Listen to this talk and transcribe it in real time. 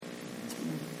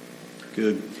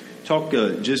Good. Talk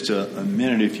just a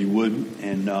minute, if you would,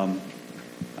 and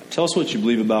tell us what you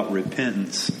believe about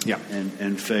repentance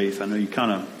and faith. I know you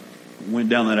kind of went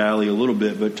down that alley a little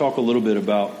bit, but talk a little bit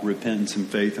about repentance and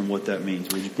faith and what that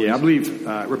means. Would you please? Yeah, I believe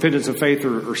repentance and faith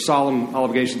are solemn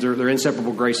obligations. They're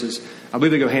inseparable graces. I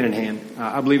believe they go hand in hand.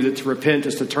 I believe that to repent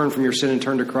is to turn from your sin and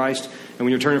turn to Christ. And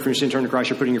when you're turning from your sin and turning to Christ,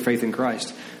 you're putting your faith in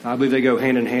Christ. I believe they go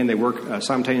hand in hand. They work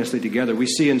simultaneously together. We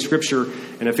see in Scripture,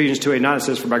 in Ephesians 2:8-9, it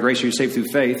says, "For by grace are you saved through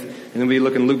faith." And then we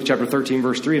look in Luke chapter 13,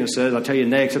 verse 3, and it says, "I tell you,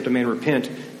 nay, except a man repent,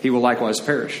 he will likewise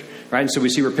perish." Right? And so we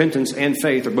see repentance and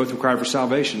faith are both required for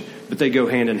salvation, but they go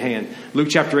hand in hand. Luke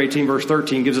chapter 18, verse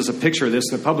 13 gives us a picture of this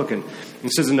in the publican.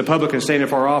 It says, "And the publican, standing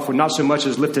afar off, would not so much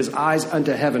as lift his eyes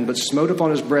unto heaven, but smote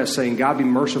upon his breast, saying, God be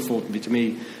merciful to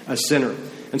me, a sinner."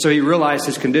 And so he realized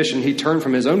his condition. He turned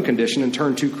from his own condition and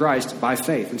turned to Christ by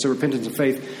faith. And so repentance and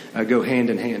faith go hand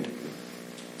in hand.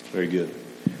 Very good.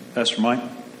 Pastor Mike?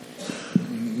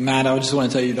 Matt, I just want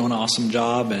to tell you you're doing an awesome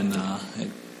job, and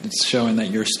it's showing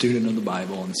that you're a student of the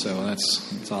Bible, and so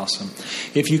that's awesome.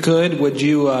 If you could, would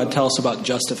you tell us about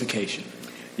justification?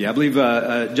 Yeah, I believe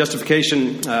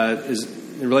justification is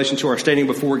in relation to our standing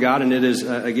before God, and it is,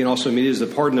 again, also immediate as the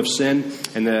pardon of sin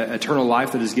and the eternal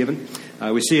life that is given.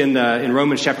 We see in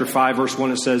Romans chapter 5, verse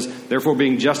 1, it says, "Therefore,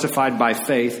 being justified by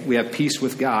faith, we have peace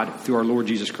with God through our Lord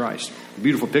Jesus Christ." A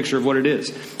beautiful picture of what it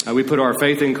is. We put our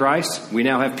faith in Christ. We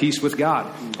now have peace with God.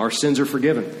 Our sins are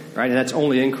forgiven, right? And that's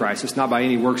only in Christ. It's not by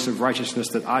any works of righteousness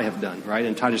that I have done, right?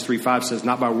 And Titus 3:5 says,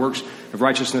 "Not by works of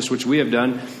righteousness which we have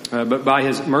done, but by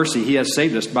His mercy He has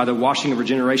saved us by the washing of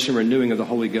regeneration and renewing of the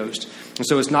Holy Ghost." And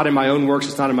so it's not in my own works.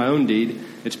 It's not in my own deed.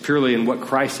 It's purely in what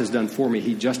Christ has done for me.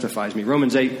 He justifies me.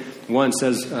 Romans 8:1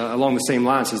 says, along the same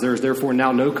line, says, "There is therefore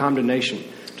now no condemnation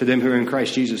to them who are in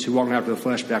Christ Jesus, who walk not after the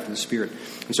flesh, but after the Spirit."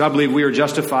 And so I believe we are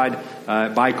justified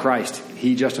by Christ.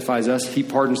 He justifies us. He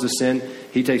pardons the sin.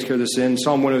 He takes care of the sin.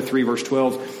 Psalm 103, verse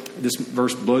 12, this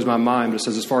verse blows my mind, but it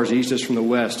says, "As far as the east is from the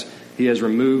west, He has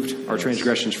removed our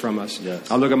transgressions from us." Yes.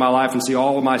 I look at my life and see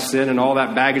all of my sin and all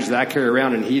that baggage that I carry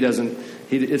around, and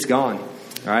it's gone.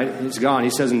 All right, it's gone. He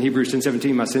says in Hebrews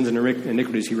 10:17, "My sins and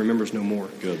iniquities He remembers no more."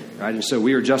 Good. Right, and so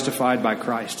we are justified by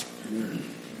Christ.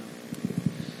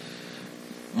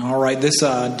 All right, this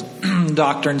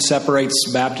doctrine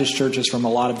separates Baptist churches from a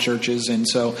lot of churches. And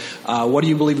so what do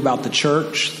you believe about the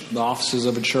church, the offices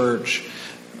of a church,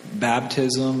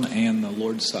 baptism, and the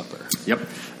Lord's Supper? Yep.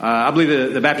 I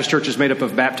believe the Baptist church is made up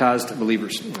of baptized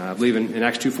believers. I believe in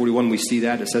Acts 2:41 we see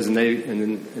that. It says, and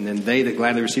then they that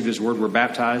gladly received His word were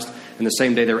baptized, and the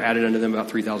same day there were added unto them about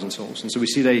 3,000 souls. And so we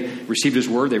see they received His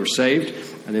word, they were saved,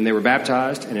 and then they were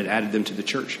baptized, and it added them to the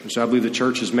church. And so I believe the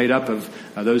church is made up of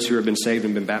those who have been saved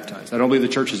and been baptized. I don't believe the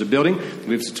church is a building. I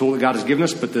believe it's a tool that God has given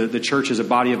us, but the church is a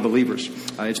body of believers.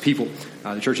 It's people.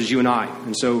 The church is you and I.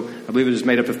 And so I believe it is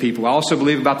made up of people. I also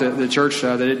believe about the church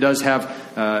that it does have,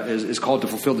 is called to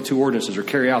fulfill the two ordinances, or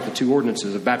carry out the two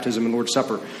ordinances of baptism and Lord's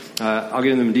Supper. I'll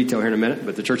get into them in detail here in a minute,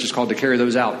 but the church is called to carry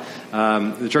those out.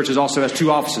 The church also has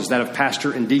two offices, that of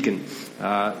pastor and deacon.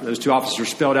 Those two offices are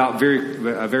spelled out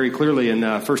very clearly in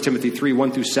 1 Timothy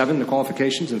 3:1-7, the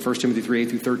qualifications, and 1 Timothy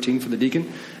 3:8-13 for the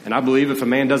deacon. And I believe if a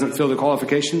man doesn't fill the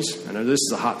qualifications, I know this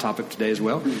is a hot topic today as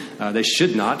well, they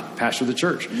should not pastor the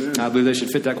church. I believe they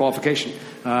should fit that qualification.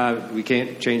 We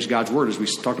can't change God's word, as we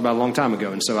talked about a long time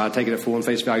ago, and so I take it at full and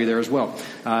face value there as well.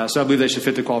 So I believe they should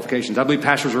fit the qualifications. I believe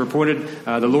pastors are appointed.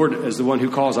 The Lord is the one who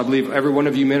calls. I believe every one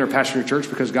of you men are pastoring your church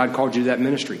because God called you to that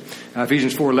ministry.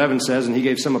 Ephesians 4:11 says, "And He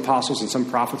gave some apostles and some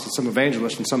prophets and some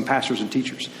evangelists and some pastors and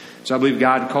teachers." So I believe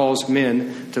God calls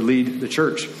men to lead the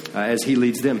church as He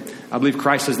leads them. I believe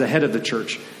Christ is the head of the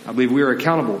church. I believe we are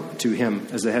accountable to Him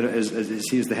as the head, as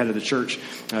He is the head of the church.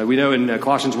 We know in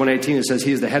Colossians 1:18 it says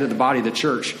He is the head of the body of the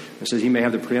church. It says He may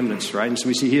have the preeminence, right? And so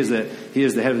we see He is the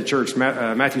head of the church.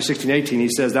 Matthew 16:18 He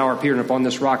says, "Thou art Peter, and upon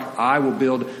this rock I will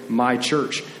build my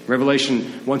church." Revelation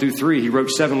 1-3 He wrote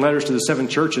 7 letters to the 7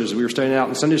 churches. We were studying out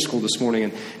in Sunday school this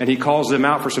morning, and He calls them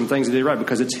out for some things that they write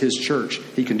because it's His church.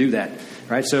 He can do that,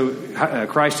 right? So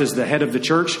Christ is the head of the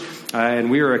church,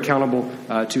 and we are accountable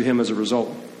to Him as a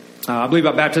result. I believe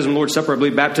about baptism, Lord's Supper. I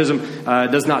believe baptism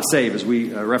does not save, as we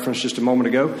referenced just a moment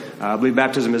ago. I believe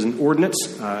baptism is an ordinance.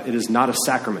 It is not a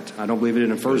sacrament. I don't believe it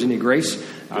infers any grace.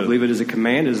 I believe it is a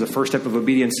command. It is the first step of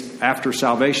obedience after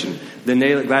salvation. Then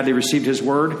they that gladly received His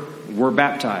word were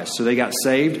baptized. So they got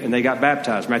saved and they got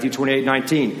baptized. Matthew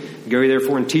 28:19. Go ye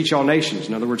therefore and teach all nations.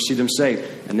 In other words, see them saved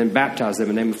and then baptize them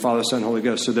in the name of the Father, Son, and Holy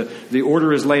Ghost. So the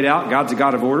order is laid out. God's a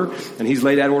God of order, and He's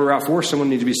laid that order out for us. Someone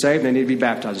needs to be saved and they need to be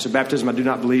baptized. So baptism, I do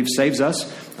not believe, saves us.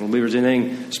 I don't believe there's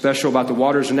anything special about the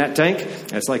waters in that tank.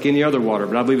 It's like any other water,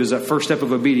 but I believe it's that first step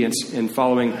of obedience in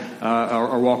following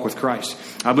our walk with Christ.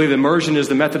 I believe immersion is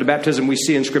the method of baptism we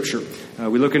see in Scripture.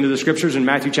 We look into the Scriptures in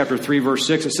Matthew chapter 3, verse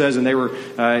 6. It says, and they were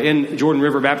in Jordan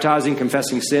River baptizing,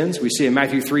 confessing sins. We see in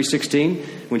Matthew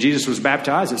 3:16, when Jesus was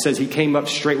baptized, it says he came up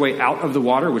straightway out of the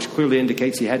water, which clearly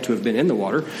indicates he had to have been in the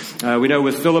water. We know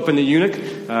with Philip and the eunuch,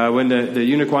 when the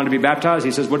eunuch wanted to be baptized,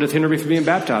 he says, what doth hinder me from being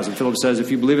baptized? And Philip says, if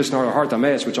you believest in our heart, thou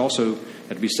mayest, which also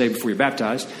had to be saved before you're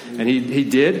baptized. And he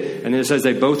did. And then it says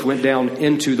they both went down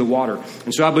into the water.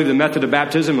 And so I believe the method of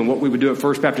baptism and what we would do at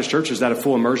First Baptist Church is that of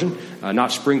full immersion,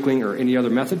 not sprinkling or any other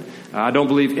method. I don't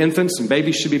believe infants and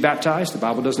babies should be baptized. The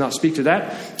Bible does not speak to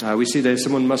that. We see that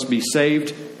someone must be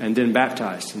saved and then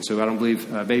baptized. And so I don't believe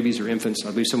babies or infants.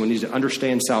 I believe someone needs to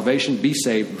understand salvation, be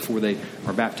saved before they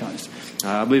are baptized.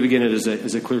 I believe, again, it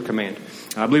is a clear command.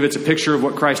 I believe it's a picture of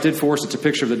what Christ did for us. It's a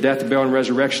picture of the death, the burial, and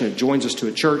resurrection. It joins us to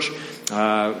a church.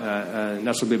 And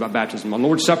that's what I believe about baptism. On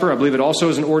Lord's Supper, I believe it also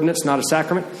is an ordinance, not a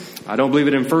sacrament. I don't believe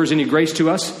it infers any grace to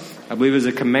us. I believe it is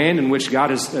a command in which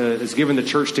God has given the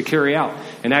church to carry out.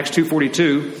 In Acts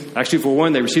 2:42, Acts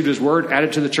 2:41, they received His word,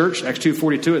 added to the church. Acts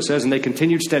 2:42, it says, and they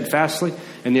continued steadfastly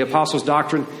in the apostles'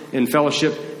 doctrine, in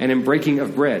fellowship, and in breaking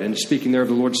of bread. And speaking there of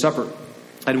the Lord's Supper.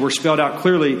 And we're spelled out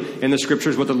clearly in the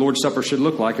Scriptures what the Lord's Supper should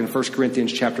look like in 1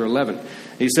 Corinthians chapter 11.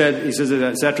 He says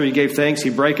that after He gave thanks, He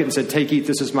brake it and said, take, eat,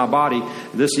 this is my body.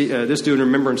 This do in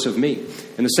remembrance of me.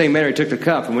 In the same manner, He took the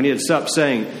cup. And when He had supped,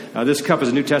 saying, this cup is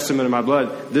a New Testament of my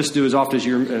blood. This do as oft as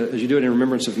you do it in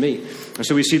remembrance of me. And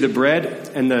so we see the bread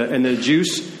and the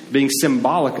juice being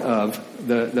symbolic of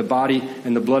the body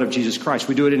and the blood of Jesus Christ.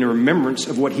 We do it in remembrance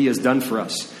of what He has done for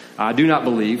us. I do not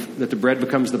believe that the bread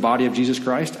becomes the body of Jesus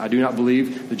Christ. I do not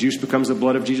believe the juice becomes the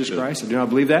blood of Jesus Christ. I do not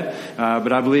believe that.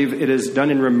 But I believe it is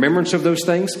done in remembrance of those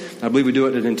things. I believe we do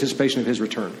it in anticipation of His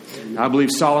return. I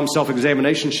believe solemn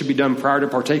self-examination should be done prior to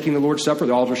partaking the Lord's Supper.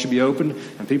 The altar should be opened,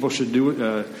 and people should deal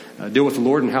with the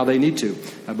Lord and how they need to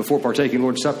before partaking the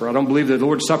Lord's Supper. I don't believe that the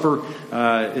Lord's Supper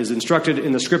is instructed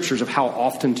in the Scriptures of how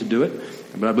often to do it,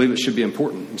 but I believe it should be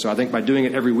important. And so I think by doing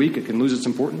it every week, it can lose its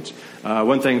importance.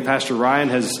 One thing Pastor Ryan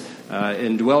has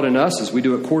indwelled in us is we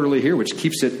do it quarterly here, which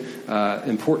keeps it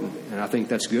important. And I think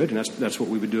that's good, and that's what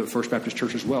we would do at First Baptist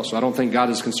Church as well. So I don't think God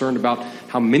is concerned about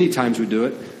how many times we do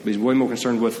it, but He's way more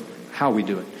concerned with how we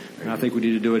do it. And I think we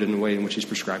need to do it in the way in which He's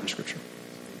prescribed in Scripture.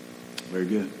 Very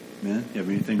good. Man, you have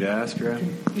anything to ask, Rabbi?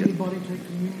 Anybody take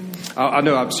communion?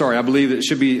 No, I'm sorry. I believe that it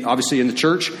should be obviously in the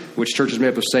church, which church is made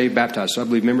up of saved, baptized. So I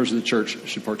believe members of the church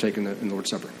should partake in the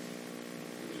Lord's Supper.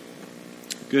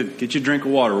 Good. Get you a drink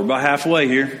of water. We're about halfway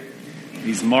here.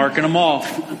 He's marking them off,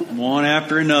 one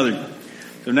after another.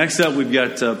 So next up, we've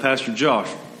got Pastor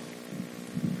Josh.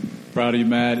 Proud of you,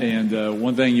 Matt. And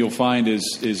one thing you'll find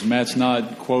is Matt's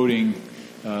not quoting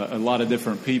a lot of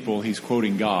different people. He's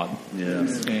quoting God.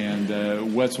 Yes. And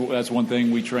that's one thing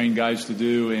we train guys to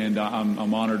do. And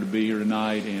I'm honored to be here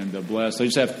tonight and blessed. I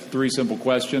just have 3 simple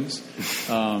questions.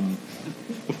 I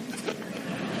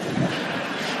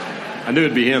knew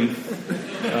it'd be him.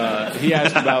 He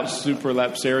asked about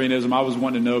supralapsarianism. I was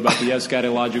wanting to know about the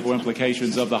eschatological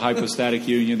implications of the hypostatic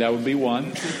union. That would be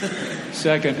one.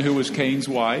 Second, who was Cain's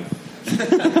wife?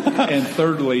 And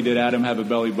thirdly, did Adam have a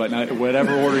belly button?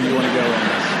 Whatever order you want to go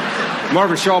in.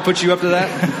 Marvin Shaw put you up to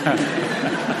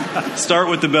that? Start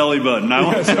with the belly button.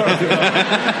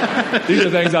 These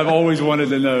are things I've always wanted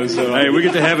to know. So hey, we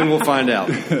get to heaven, we'll find out.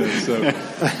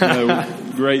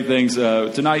 Great things.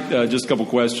 Tonight, just a couple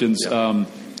questions.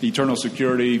 Eternal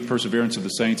security, perseverance of the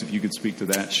saints, if you could speak to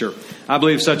that. Sure. I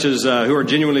believe such as who are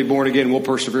genuinely born again will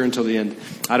persevere until the end.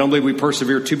 I don't believe we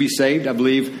persevere to be saved. I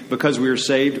believe because we are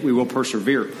saved, we will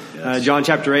persevere. Yes. John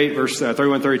chapter 8, verse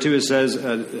 31-32, it says,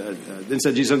 then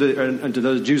said Jesus unto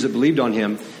those Jews that believed on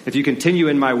Him, if you continue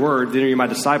in my word, then are you my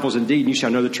disciples indeed, and you shall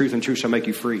know the truth, and truth shall make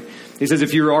you free. He says,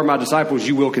 if you are my disciples,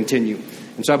 you will continue.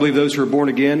 And so I believe those who are born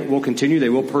again will continue. They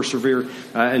will persevere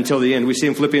until the end. We see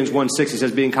in Philippians 1:6, it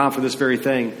says, being confident of this very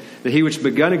thing, that He which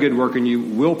begun a good work in you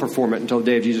will perform it until the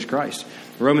day of Jesus Christ.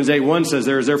 Romans 8:1 says,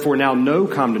 there is therefore now no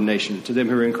condemnation to them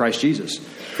who are in Christ Jesus.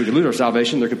 If we could lose our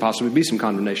salvation, there could possibly be some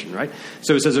condemnation, right?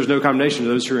 So it says there's no condemnation to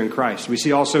those who are in Christ. We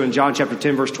see also in John chapter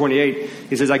 10, verse 28,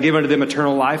 He says, I give unto them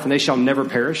eternal life, and they shall never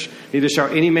perish. Neither shall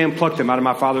any man pluck them out of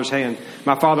my Father's hand.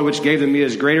 My Father which gave them me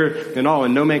is greater than all,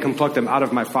 and no man can pluck them out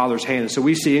of my Father's hand. And so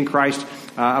we see in Christ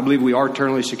I believe we are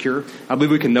eternally secure. I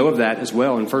believe we can know of that as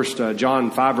well. In 1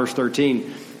 John 5, verse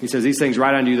 13, he says, these things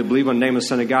write unto you that believe on the name of the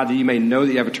Son of God, that you may know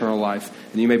that you have eternal life,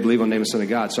 and you may believe on the name of the Son of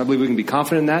God. So I believe we can be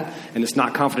confident in that, and it's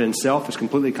not confident in self. It's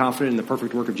completely confident in the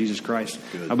perfect work of Jesus Christ.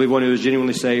 Good. I believe one who is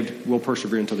genuinely saved will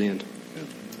persevere until the end. Good.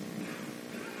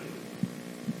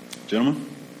 Gentlemen?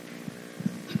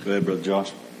 Go ahead, Brother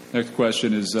Josh. Next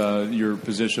question is your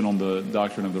position on the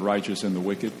doctrine of the righteous and the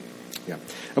wicked. Yeah,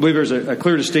 I believe there's a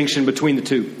clear distinction between the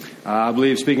two. I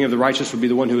believe, speaking of the righteous, would be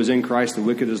the one who is in Christ. The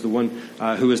wicked is the one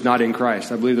who is not in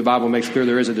Christ. I believe the Bible makes clear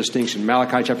there is a distinction.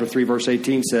 Malachi chapter 3, verse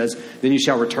 18 says, then you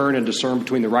shall return and discern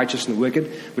between the righteous and the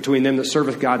wicked, between them that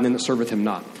serveth God and them that serveth him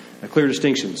not. A clear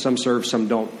distinction. Some serve, some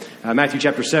don't. Matthew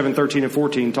chapter 7, 13 and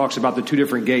 14 talks about the two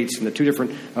different gates and the two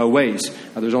different ways.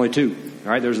 There's only two. All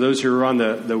right, there's those who are on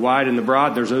the wide and the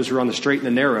broad. There's those who are on the straight and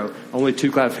the narrow. Only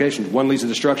two classifications. One leads to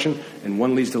destruction and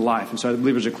one leads to life. And so I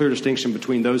believe there's a clear distinction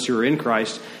between those who are in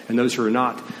Christ and those who are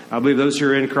not. I believe those who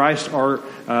are in Christ are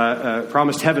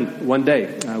promised heaven one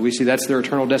day. We see that's their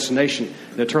eternal destination.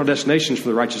 The eternal destinations for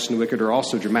the righteous and the wicked are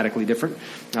also dramatically different.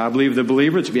 I believe the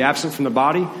believer, to be absent from the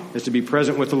body, is to be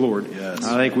present with the Lord. Yes.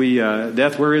 I think we,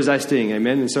 death, where is thy sting?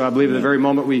 Amen. And so I believe at the very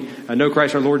moment we know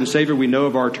Christ our Lord and Savior, we know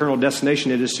of our eternal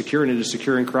destination. It is secure, and it is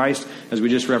secure in Christ, as we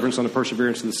just referenced on the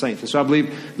perseverance of the saints. And so I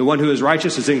believe the one who is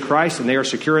righteous is in Christ, and they are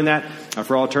secure in that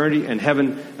for all eternity, and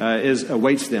heaven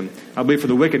awaits them. I believe for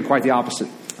the wicked, quite the opposite.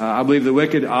 I believe the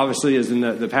wicked, obviously, is in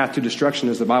the path to destruction,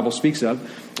 as the Bible speaks of.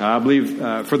 I believe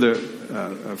for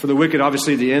the wicked,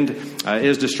 obviously, the end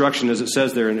is destruction, as it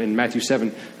says there in Matthew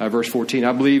 7, verse 14.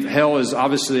 I believe hell is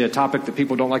obviously a topic that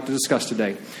people don't like to discuss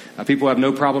today. People have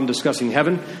no problem discussing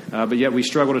heaven, but yet we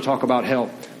struggle to talk about hell.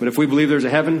 But if we believe there's a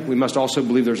heaven, we must also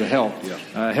believe there's a hell.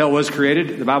 Yeah. Hell was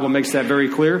created. The Bible makes that very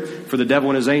clear for the devil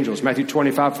and his angels. Matthew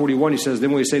 25:41, he says,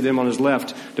 then will he say to them on his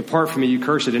left, depart from me, you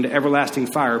cursed, into everlasting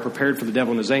fire prepared for the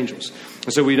devil and his angels.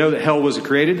 And so we know that hell was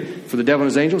created for the devil and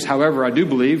his angels. However, I do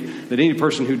believe that any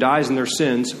person who dies in their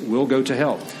sins will go to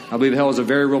hell. I believe hell is a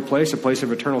very real place, a place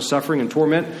of eternal suffering and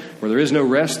torment, where there is no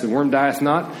rest, the worm dieth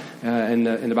not. And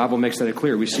the Bible makes that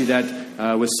clear. We see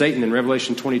that with Satan in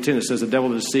Revelation 20:10. It says the devil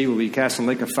of the sea will be cast in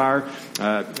the lake of fire,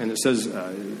 and it says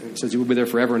he will be there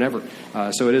forever and ever.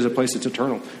 So it is a place that's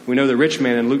eternal. We know the rich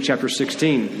man in Luke chapter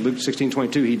 16, Luke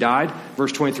 16:22, he died.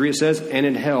 Verse 23 it says, and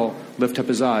in hell lift up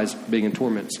his eyes, being in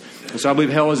torments. And so I believe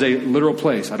hell is a literal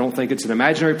place. I don't think it's an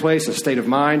imaginary place, a state of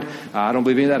mind. I don't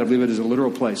believe any of that. I believe it is a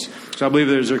literal place. So I believe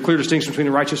there's a clear distinction between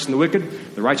the righteous and the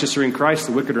wicked. The righteous are in Christ,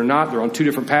 the wicked are not. They're on two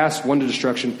different paths, one to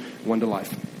destruction, one to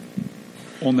life.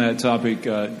 On that topic,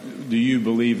 do you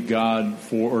believe God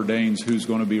foreordains who's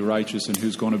going to be righteous and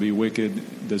who's going to be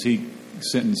wicked? Does he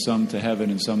sentence some to heaven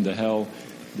and some to hell?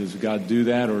 Does God do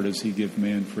that, or does he give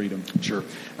man freedom? Sure.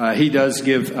 He does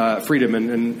give freedom,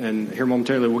 and here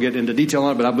momentarily we'll get into detail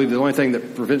on it, but I believe the only thing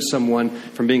that prevents someone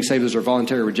from being saved is their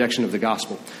voluntary rejection of the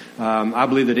gospel. I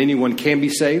believe that anyone can be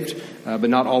saved, but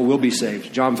not all will be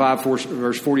saved. John 5,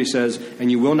 verse 40 says,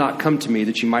 and you will not come to me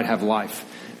that you might have life.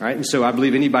 All right? And so I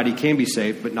believe anybody can be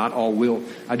saved, but not all will.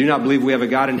 I do not believe we have a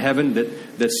God in heaven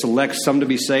that selects some to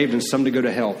be saved and some to go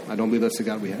to hell. I don't believe that's the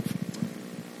God we have.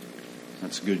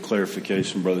 That's a good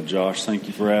clarification, Brother Josh. Thank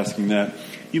you for asking that.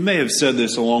 You may have said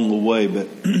this along the way, but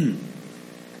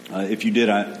if you did,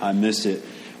 I missed it.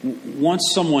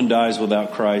 Once someone dies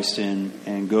without Christ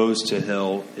and goes to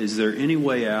hell, is there any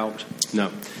way out?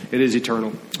 No, it is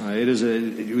eternal.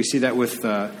 We see that with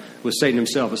Satan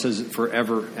himself. It says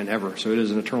forever and ever. So it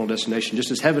is an eternal destination.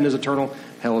 Just as heaven is eternal,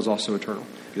 hell is also eternal.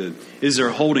 Good. Is there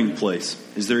a holding place?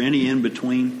 Is there any in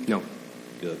between? No.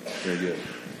 Good. Very good.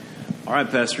 All right,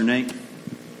 Pastor Nate.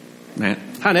 Matt.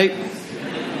 Hi, Nate.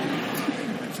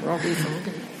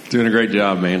 Doing a great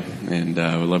job, man. And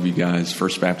we love you guys.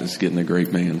 First Baptist is getting a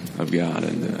great man of God.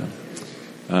 And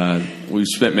we've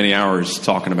spent many hours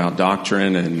talking about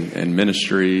doctrine and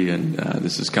ministry, and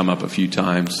this has come up a few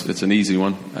times. It's an easy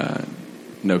one.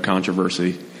 No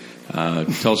controversy.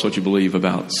 Tell us what you believe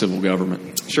about civil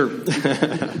government. Sure.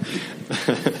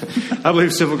 I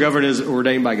believe civil government is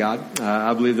ordained by God.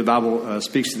 I believe the Bible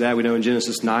speaks to that. We know in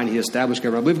Genesis 9 he established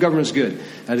government. I believe government is good.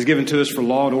 That is given to us for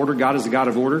law and order. God is the God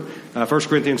of order. 1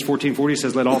 Corinthians 14:40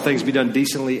 says, let all things be done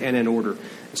decently and in order.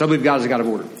 So I believe God is the God of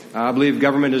order. I believe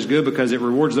government is good because it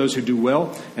rewards those who do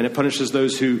well and it punishes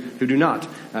those who do not.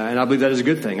 And I believe that is a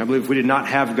good thing. I believe if we did not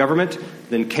have government,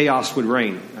 then chaos would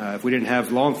reign. If we didn't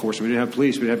have law enforcement, we didn't have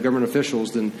police, we didn't have government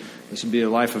officials, then this would be a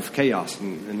life of chaos,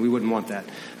 and we wouldn't want that.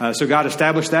 So God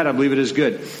established that. I believe it is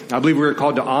good. I believe we're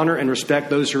called to honor and respect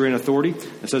those who are in authority.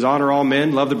 It says, honor all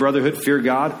men, love the brotherhood, fear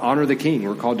God, honor the king.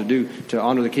 We're called to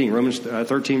honor the king. Romans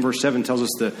 13, verse 7 tells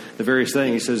us the various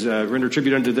thing. He says, render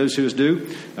tribute unto those who is due,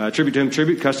 tribute to whom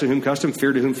tribute, custom to whom custom,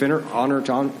 fear to whom fear, honor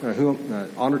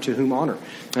to whom honor.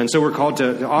 And so we're called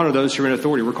to honor those who are in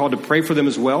authority. We're called to pray for them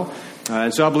as well.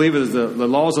 And so I believe as the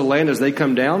laws of the land, as they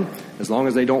come down, as long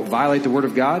as they don't violate the word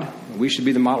of God, we should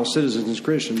be the model citizens as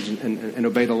Christians and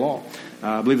obey the law.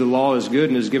 I believe the law is good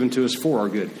and is given to us for our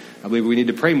good. I believe we need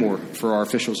to pray more for our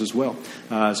officials as well.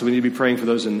 So we need to be praying for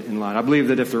those in line. I believe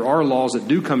that if there are laws that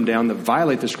do come down that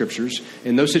violate the Scriptures,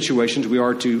 in those situations we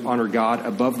are to honor God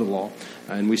above the law.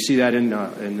 And we see that in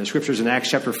the Scriptures in Acts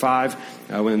chapter 5,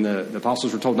 when the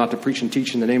apostles were told not to preach and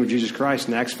teach in the name of Jesus Christ.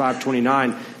 In Acts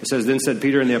 5:29, it says, then said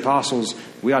Peter and the apostles,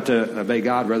 we ought to obey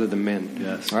God rather than men.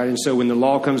 Yes. All right? And so when the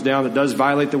law comes down that does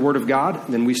violate the word of God,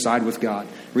 then we side with God.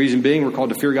 Reason being, we're called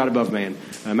to fear God above man.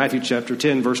 Matthew chapter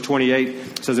 10, verse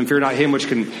 28 says, and fear not him which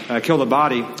can kill the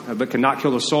body, but cannot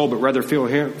kill the soul, but rather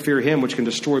fear him which can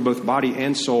destroy both body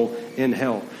and soul in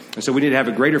hell. And so we need to have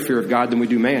a greater fear of God than we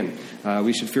do man.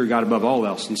 We should fear God above all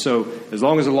else. And so as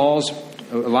long as the laws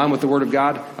align with the word of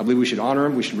God, I believe we should honor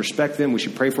them. We should respect them. We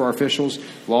should pray for our officials.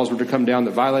 If laws were to come down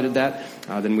that violated that,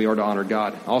 then we are to honor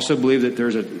God. I also believe that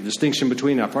there's a distinction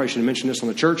between, I probably should have mentioned this on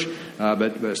the church,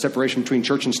 but separation between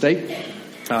church and state.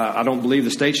 I don't believe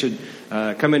the state should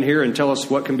come in here and tell us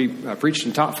what can be preached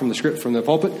and taught from the script, from the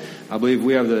pulpit. I believe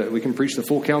we can preach the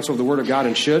full counsel of the Word of God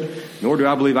and should. Nor do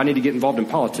I believe I need to get involved in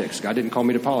politics. God didn't call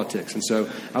me to politics. And so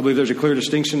I believe there's a clear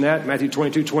distinction in that. Matthew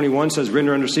 22:21 says,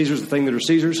 render unto Caesar the things that are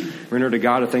Caesar's, render to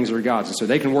God the things that are God's. And so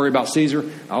they can worry about Caesar.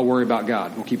 I'll worry about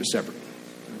God. We'll keep it separate.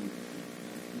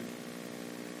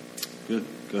 Good.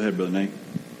 Go ahead, Brother Nate.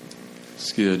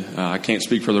 It's good. I can't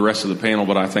speak for the rest of the panel,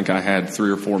 but I think I had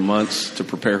 3 or 4 months to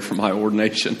prepare for my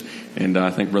ordination, and I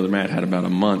think Brother Matt had about a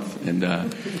month.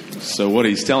 And so what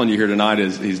he's telling you here tonight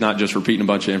is he's not just repeating a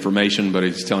bunch of information, but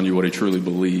he's telling you what he truly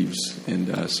believes.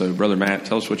 And so, Brother Matt,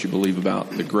 tell us what you believe about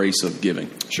the grace of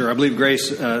giving. Sure, I believe grace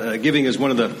giving is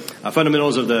one of the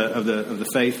fundamentals of the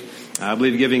faith. I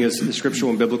believe giving is scriptural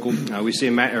and biblical. We see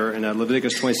in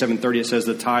Leviticus 27:30 it says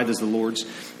the tithe is the Lord's.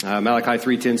 Malachi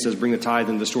 3:10 says bring the tithe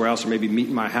into the storehouse, or maybe meet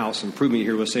in my house and prove me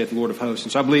here, will saith the Lord of hosts.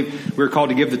 And so I believe we're called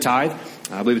to give the tithe.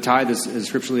 I believe the tithe is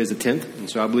scripturally as a tenth, and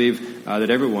so I believe that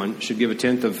everyone should give a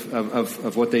tenth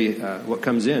of what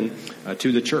comes in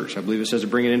to the church. I believe it says to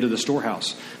bring it into the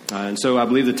storehouse, and so I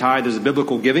believe the tithe is a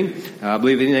biblical giving. I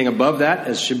believe anything above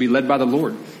that should be led by the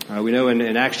Lord. We know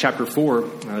in Acts chapter 4,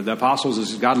 the apostles,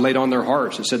 as God laid on their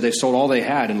hearts, it said they sold all they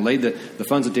had and laid the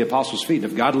funds at the apostles' feet. And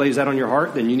if God lays that on your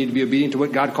heart, then you need to be obedient to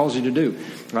what God calls you to do.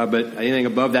 But anything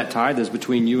above that tithe is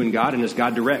between you and God, and as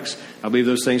God directs. I believe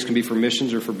those things can be for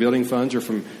missions or for building funds or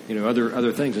from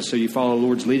other things. And so you follow the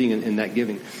Lord's leading in that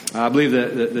giving. I believe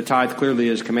that the tithe clearly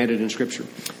is commanded in Scripture.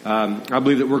 I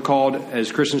believe that we're called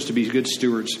as Christians to be good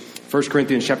stewards. 1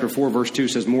 Corinthians chapter 4, verse 2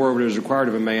 says, moreover, it is required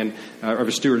of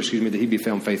a steward, that he be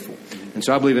found faithful. And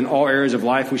so I believe in all areas of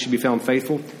life we should be found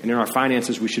faithful, and in our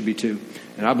finances we should be too.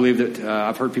 And I believe that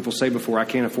I've heard people say before, I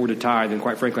can't afford to tithe, and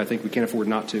quite frankly, I think we can't afford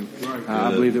not to.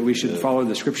 I believe that we should follow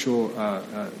the scriptural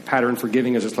pattern for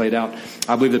giving as it's laid out.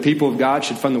 I believe the people of God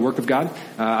should fund the work of God.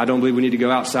 I don't believe we need to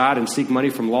go outside and seek money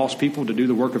from lost people to do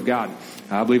the work of God.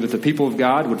 I believe if the people of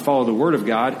God would follow the word of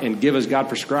God and give as God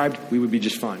prescribed, we would be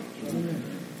just fine.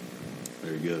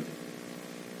 Very good.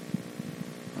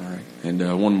 All right.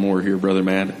 And one more here, Brother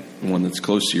Matt, one that's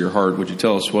close to your heart. Would you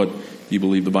tell us what you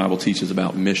believe the Bible teaches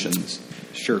about missions?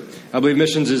 Sure. I believe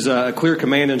missions is a clear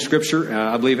command in Scripture.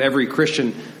 I believe every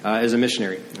Christian is a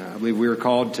missionary. I believe we are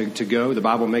called to go. The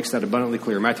Bible makes that abundantly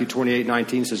clear. Matthew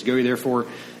 28:19 says, go ye therefore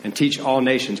and teach all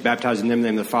nations, baptizing them in the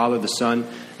name of the Father, the Son,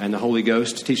 and the Holy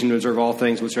Ghost, teaching them to observe all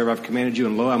things whatsoever I've commanded you,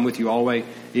 and lo, I'm with you always,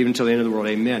 even till the end of the world.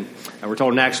 Amen. And we're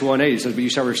told in Acts 1:8, it says, but you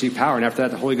shall receive power, and after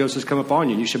that the Holy Ghost has come upon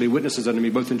you, and you shall be witnesses unto me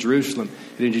both in Jerusalem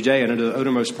and in Judea and unto the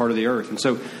uttermost part of the earth. And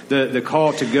so the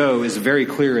call to go is very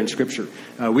clear in Scripture.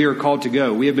 We are called to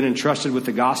go. We have been entrusted with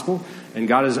the gospel, and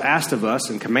God has asked of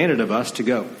us and commanded of us to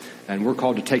go. And we're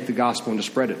called to take the gospel and to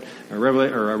spread it.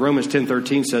 Romans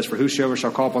 10:13 says, for whosoever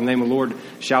shall call upon the name of the Lord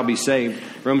shall be saved.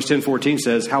 Romans 10:14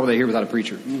 says, how will they hear without a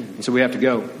preacher? And so we have to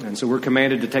go. And so we're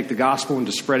commanded to take the gospel and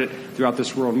to spread it throughout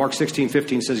this world. Mark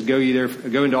 16:15 says, go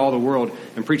into all the world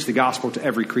and preach the gospel to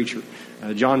every creature.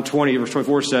 John 20, verse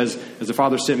 24 says, as the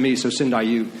Father sent me, so send I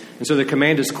you. And so the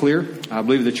command is clear. I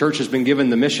believe the church has been given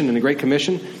the mission and the Great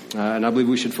Commission, and I believe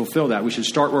we should fulfill that. We should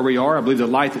start where we are. I believe the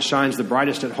light that shines the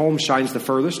brightest at home shines the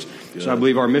furthest. Good. So I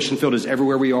believe our mission field is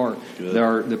everywhere we are.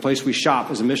 The place we shop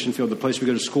is a mission field. The place we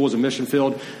go to school is a mission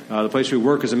field. The place we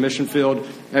work is a mission field.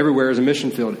 Everywhere is a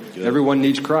mission field. Good. Everyone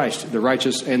needs Christ. The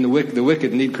righteous and the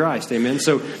wicked need Christ. Amen.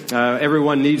 So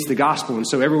everyone needs the gospel. And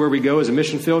so everywhere we go is a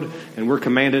mission field, and we're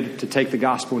commanded to take the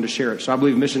gospel and to share it. So I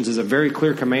believe missions is a very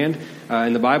clear command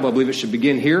in the Bible. I believe it should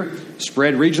begin here,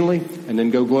 spread regionally, and then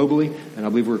go globally. And I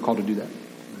believe we're called to do that.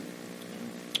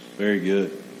 Very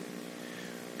good.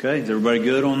 Okay, is everybody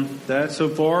good on that so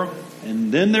far?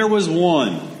 And then there was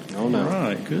one. Oh, no. All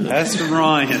right, good. Pastor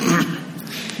Ryan.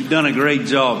 You've done a great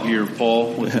job here,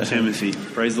 Paul, with Timothy.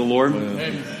 Praise the Lord.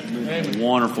 Amen.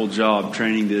 Wonderful job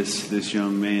training this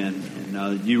young man.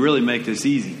 And you really make this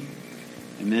easy.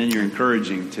 And then you're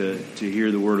encouraging to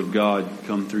hear the Word of God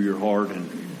come through your heart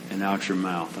and out your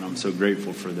mouth. And I'm so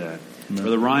grateful for that. Amen.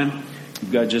 Brother Ryan,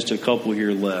 we've got just a couple here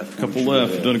left. Couple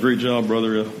left. You've done a great job,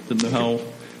 brother. Didn't know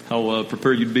how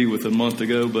prepared you'd be with a month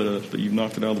ago, but you've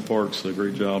knocked it out of the park, so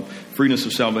great job. Freeness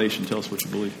of salvation. Tell us what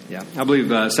you believe. Yeah, I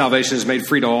believe salvation is made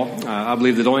free to all. I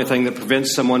believe that the only thing that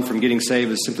prevents someone from getting saved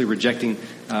is simply rejecting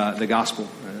the gospel,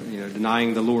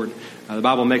 denying the Lord. The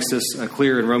Bible makes this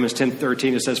clear in Romans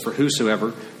 10:13. It says, "For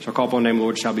whosoever shall call upon the name of the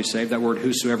Lord shall be saved." That word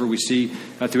 "whosoever" we see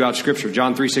throughout Scripture.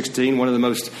 John 3:16, one of the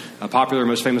most popular,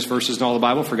 most famous verses in all the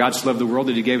Bible. "For God so loved the world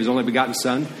that He gave His only begotten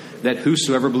Son, that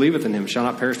whosoever believeth in Him shall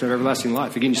not perish but have everlasting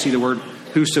life." Again, you see the word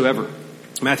 "whosoever."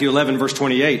 Matthew 11, verse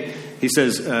 28, He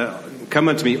says, "Come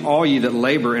unto me, all ye that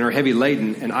labor and are heavy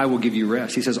laden, and I will give you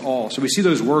rest." He says all. So we see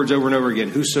those words over and over again.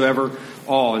 Whosoever,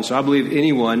 all. And so I believe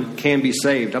anyone can be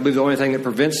saved. I believe the only thing that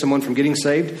prevents someone from getting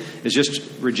saved is just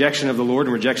rejection of the Lord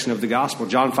and rejection of the gospel.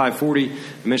 John 5:40,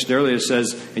 I mentioned earlier, it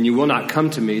says, "And you will not come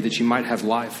to me that you might have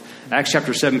life." Acts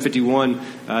chapter 7:51,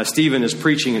 Stephen is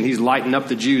preaching and he's lighting up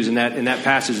the Jews in that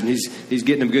passage, and he's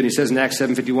getting them good. And he says in Acts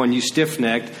 7:51, "You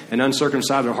stiff-necked and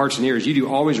uncircumcised of hearts and ears, you do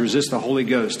always resist the Holy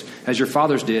Ghost, as your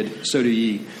fathers did, so do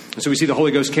ye." And so we see the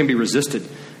Holy Ghost can be resisted.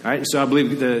 All right, so I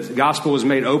believe the gospel is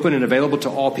made open and available to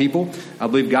all people. I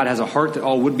believe God has a heart that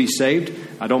all would be saved.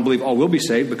 I don't believe all will be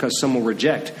saved because some will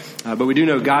reject. But we do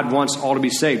know God wants all to be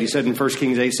saved. He said in 1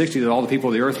 Kings 8:60 that all the people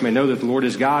of the earth may know that the Lord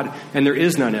is God and there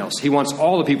is none else. He wants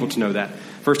all the people to know that.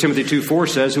 1 Timothy 2:4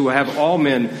 says, "Who will have all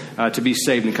men to be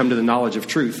saved and come to the knowledge of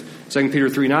truth." 2 Peter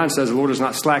 3:9 says, "The Lord is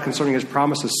not slack concerning His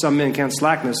promise, as some men count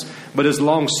slackness, but is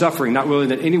long-suffering, not willing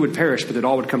that any would perish, but that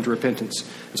all would come to repentance."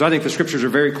 And so I think the Scriptures are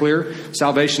very clear.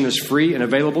 Salvation is free and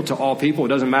available to all people. It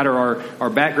doesn't matter our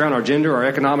background, our gender, our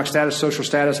economic status, social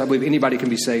status. I believe anybody can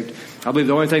be saved. I believe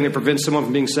the only thing that prevents someone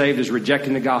from being saved is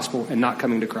rejecting the gospel and not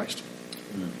coming to Christ.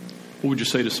 What would you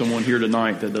say to someone here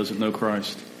tonight that doesn't know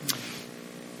Christ?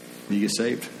 You get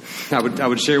saved. I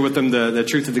would share with them the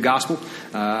truth of the gospel.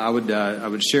 I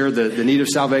would share the need of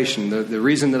salvation. The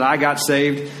reason that I got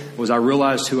saved was I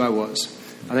realized who I was.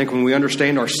 I think when we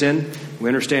understand our sin, we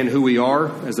understand who we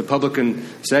are. As the publican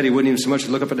said, he wouldn't even so much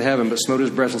look up into heaven, but smote his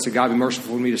breast and said, "God, be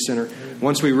merciful to me, a sinner."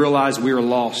 Once we realize we are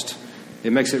lost,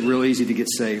 it makes it real easy to get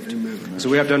saved. So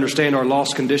we have to understand our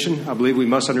lost condition. I believe we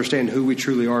must understand who we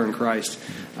truly are in Christ.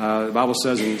 The Bible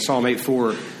says in Psalm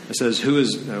 8:4, it says,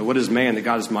 "What is man that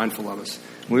God is mindful of us?"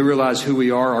 When we realize who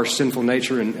we are, our sinful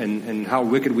nature, and how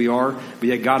wicked we are, but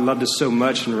yet God loved us so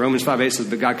much. And Romans 5:8 says,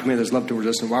 "But God commended His love towards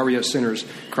us, and while we were yet sinners,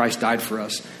 Christ died for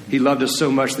us." He loved us so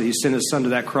much that He sent His Son to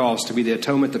that cross to be the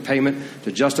atonement, the payment,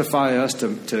 to justify us,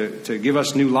 to give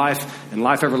us new life and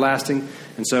life everlasting.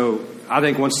 And so I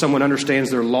think once someone understands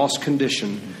their lost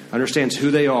condition, understands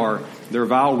who they are, their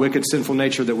vile, wicked, sinful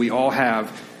nature that we all have,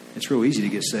 it's real easy to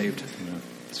get saved. Yeah,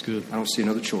 that's good. I don't see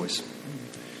another choice.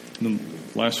 And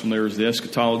the last one there is the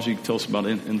eschatology. Tell us about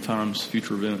end times,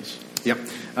 future events. Yep.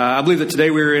 I believe that today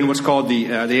we're in what's called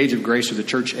the age of grace, or the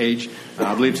church age.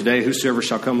 I believe today, whosoever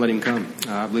shall come, let him come.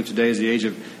 I believe today is the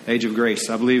age of grace.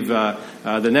 I believe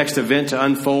the next event to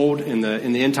unfold in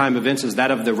the end time events is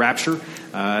that of the rapture.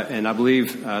 And I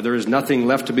believe there is nothing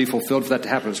left to be fulfilled for that to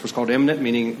happen. It's what's called imminent,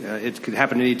 meaning it could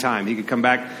happen any time. He could come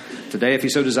back today if he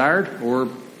so desired, or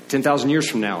 10,000 years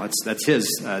from now. That's his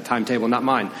timetable, not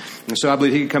mine. And so I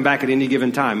believe he could come back at any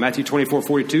given time. Matthew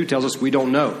 24:42 tells us we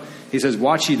don't know. He says,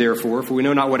 "Watch ye therefore, for we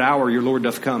know not what hour your Lord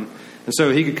doth come." And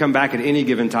so he could come back at any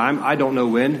given time. I don't know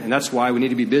when, and that's why we need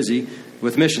to be busy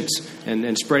with missions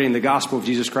and spreading the gospel of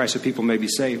Jesus Christ so people may be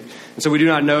saved. And so we do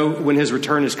not know when his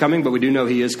return is coming, but we do know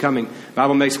he is coming. The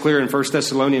Bible makes clear in 1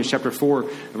 Thessalonians chapter 4,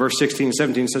 verse 16 and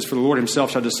 17, it says, "For the Lord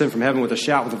himself shall descend from heaven with a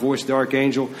shout, with the voice of the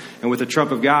archangel, and with the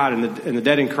trump of God, and the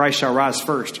dead in Christ shall rise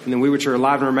first. And then we which are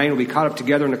alive and remain will be caught up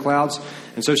together in the clouds,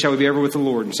 and so shall we be ever with the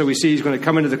Lord." And so we see he's going to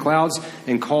come into the clouds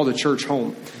and call the church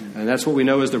home. And that's what we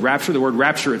know as the rapture. The word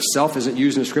rapture itself isn't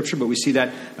used in the Scripture, but we see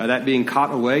that being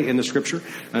caught away in the Scripture.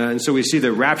 And so we see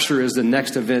the rapture as the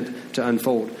next event to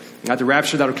unfold. At the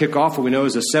rapture, that'll kick off what we know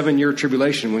is a 7-year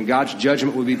tribulation when God's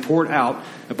judgment will be poured out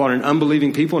upon an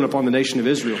unbelieving people and upon the nation of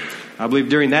Israel. I believe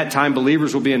during that time,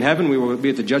 believers will be in heaven. We will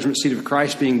be at the judgment seat of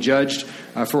Christ being judged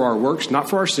for our works, not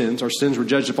for our sins. Our sins were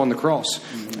judged upon the cross.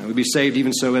 We'll be saved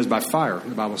even so as by fire,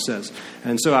 the Bible says.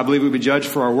 And so I believe we'll be judged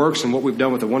for our works and what we've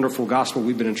done with the wonderful gospel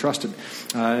we've been entrusted.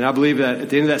 And I believe that at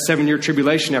the end of that 7-year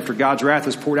tribulation, after God's wrath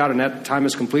is poured out and that time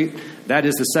is complete, that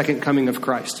is the second coming of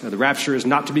Christ. The rapture is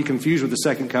not to be confused with the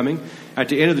second coming. At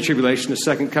the end of the tribulation, the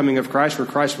second coming of Christ, where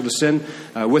Christ will descend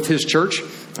with his church.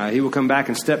 He will come back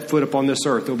and step foot upon this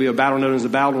earth. There will be a battle known as the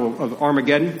Battle of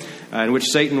Armageddon, in which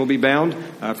Satan will be bound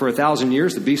for 1,000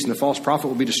 years. The beast and the false prophet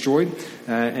will be destroyed.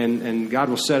 And God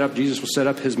will Jesus will set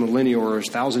up his millennial or his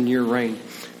 1,000-year reign.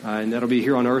 And that'll be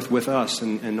here on earth with us.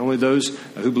 And only those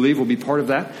who believe will be part of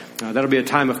that. That'll be a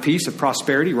time of peace, of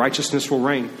prosperity. Righteousness will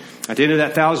reign. At the end of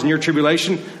that 1,000-year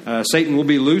tribulation, Satan will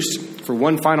be loosed for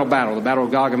one final battle, the battle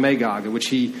of Gog and Magog, in which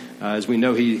he, as we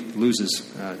know, he loses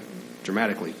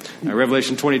dramatically.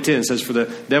 Revelation 20:10 says, "For the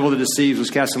devil that deceives was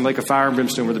cast in the lake of fire and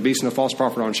brimstone, where the beast and the false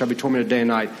prophet are, and shall be tormented day and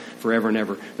night forever and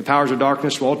ever." The powers of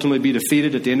darkness will ultimately be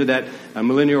defeated at the end of that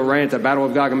millennial reign, at that battle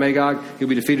of Gog and Magog. He'll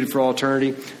be defeated for all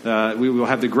eternity. We will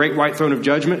have the great white throne of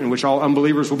judgment, in which all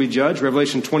unbelievers will be judged.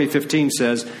 Revelation 20:15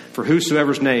 says, "For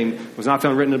whosoever's name was not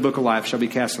found written in the book of life shall be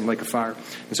cast in the lake of fire."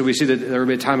 And so we see that there will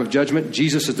be a time of judgment.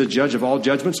 Jesus is the judge of all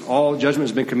judgments. All judgment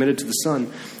has been committed to the Son.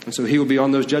 And so he will be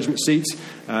on those judgment seats.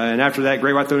 And after that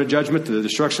great white throne of judgment, the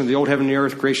destruction of the old heaven and the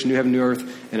earth, creation, new heaven and new earth,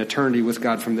 and eternity with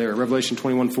God from there. Revelation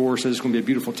 21:4 says it's going to be a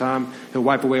beautiful time. He'll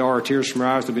wipe away all our tears from our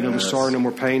eyes. There'll be no more sorrow, no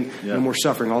more pain, no more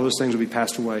suffering. All those things will be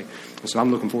passed away. And so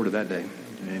I'm looking forward to that day.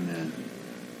 Amen.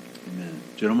 Amen.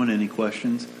 Gentlemen, any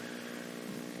questions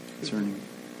concerning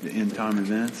the end time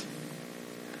events?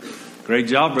 Great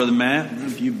job, Brother Matt.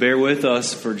 If you bear with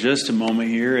us for just a moment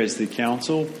here as the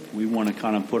council, we want to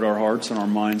kind of put our hearts and our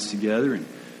minds together and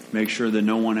make sure that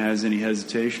no one has any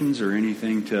hesitations or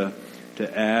anything to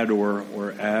add or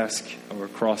ask or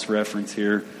cross-reference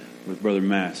here with Brother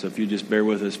Matt. So if you just bear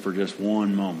with us for just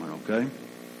one moment, okay?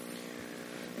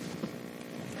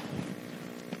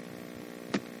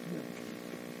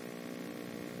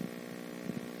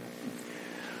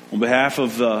 On behalf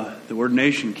of the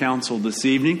Ordination Council this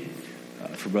evening,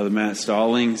 for Brother Matt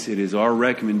Stollings, it is our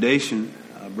recommendation,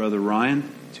 Brother Ryan,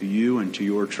 to you and to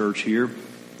your church here,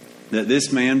 that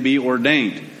this man be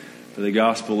ordained for the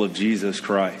gospel of Jesus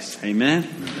Christ. Amen?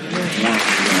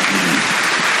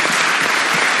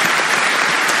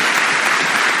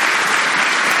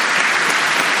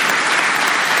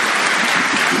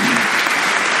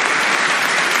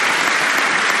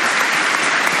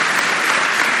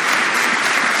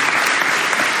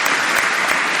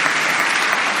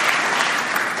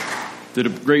 Did a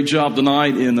great job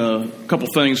tonight in a couple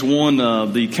things. One,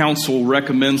 the council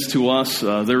recommends to us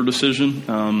their decision,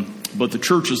 but the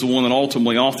church is the one that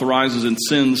ultimately authorizes and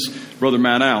sends Brother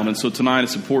Matt out. And so tonight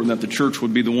it's important that the church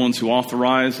would be the ones who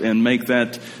authorize and make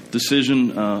that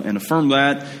decision and affirm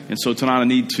that. And so tonight I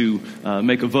need to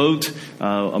make a vote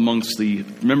amongst the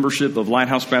membership of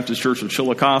Lighthouse Baptist Church of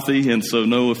Chillicothe. And so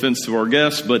no offense to our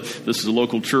guests, but this is a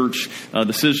local church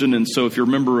decision. And so if you're a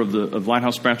member of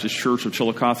Lighthouse Baptist Church of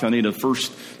Chillicothe, I need a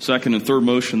first, second, and third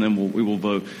motion, then we will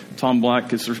vote. Tom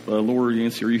Black, is there, Laura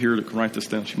Yancey, are you here to write this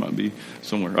down? She might be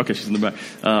somewhere. Okay, she's in the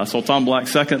back. So Tom Black,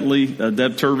 secondly,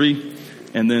 Deb Turvey,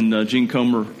 and then Gene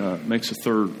Comer makes a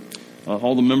third.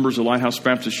 All the members of Lighthouse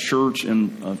Baptist Church in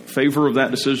favor of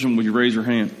that decision, would you raise your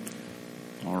hand?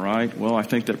 All right. Well, I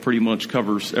think that pretty much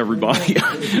covers everybody.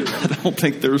 I don't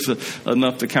think there's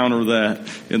enough to counter that.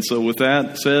 And so with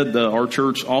that said, our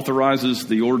church authorizes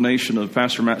the ordination of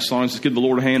Pastor Matt Stollings. Let's give the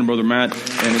Lord a hand and Brother Matt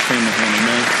and his family a hand.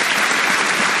 Amen.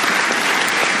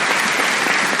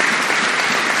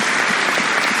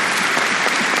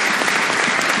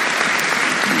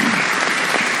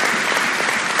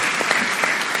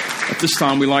 This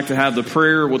time we like to have the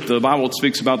prayer. What the Bible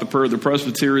speaks about the prayer of the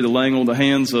presbytery, the laying on the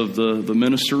hands of the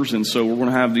ministers. And so we're going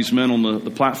to have these men on the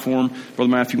platform.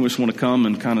 Brother Matt, if you just want to come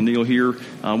and kind of kneel here,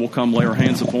 we'll come lay our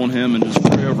hands upon him and just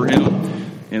pray over him.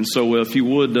 And so if you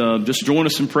would just join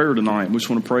us in prayer tonight. We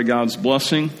just want to pray God's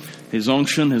blessing, His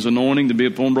unction, His anointing to be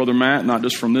upon Brother Matt, not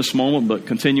just from this moment, but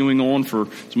continuing on for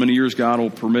as many years God will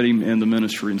permit him in the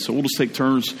ministry. And so we'll just take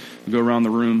turns and go around the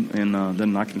room, and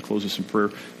then I can close this in prayer.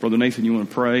 Brother Nathan, you want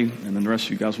to pray, and then the rest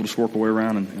of you guys will just work our way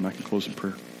around, and I can close in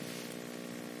prayer.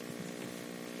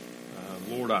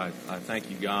 Lord, I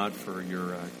thank you, God, for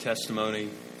your testimony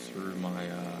through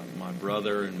my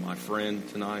brother and my friend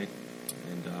tonight.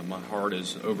 And my heart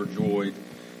is overjoyed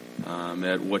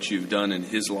at what you've done in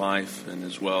his life and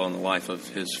as well in the life of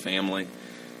his family.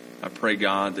 I pray,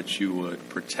 God, that you would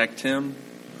protect him.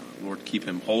 Lord, keep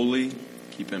him holy,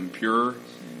 keep him pure.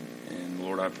 And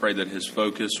Lord, I pray that his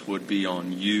focus would be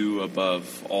on you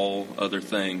above all other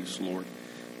things, Lord.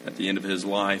 At the end of his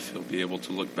life, he'll be able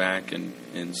to look back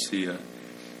and see a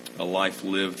life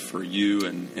lived for you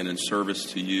and in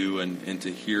service to you, and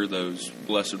to hear those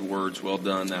blessed words, well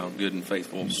done, thou good and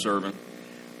faithful servant.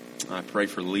 I pray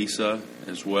for Lisa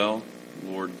as well.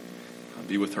 Lord,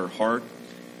 be with her heart.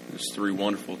 There's 3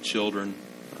 wonderful children,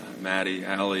 Maddie,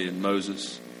 Allie, and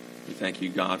Moses. We thank you,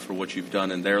 God, for what you've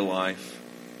done in their life.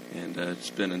 And it's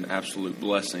been an absolute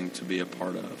blessing to be a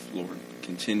part of. Lord,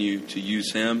 continue to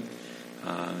use him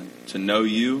to know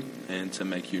you and to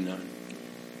make you known.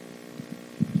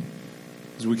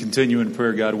 As we continue in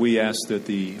prayer, God, we ask that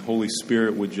the Holy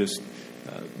Spirit would just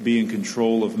be in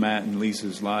control of Matt and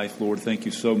Lisa's life. Lord, thank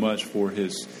you so much for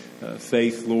his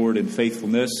faith, Lord, and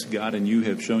faithfulness, God, and you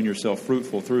have shown yourself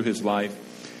fruitful through his life.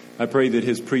 I pray that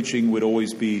his preaching would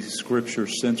always be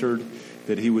Scripture-centered,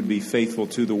 that he would be faithful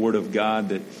to the Word of God,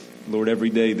 that, Lord,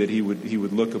 every day that he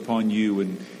would look upon you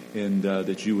and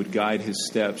that you would guide his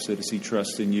steps, that as he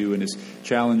trusts in you and his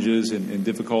challenges and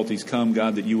difficulties come,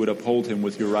 God, that you would uphold him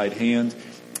with your right hand.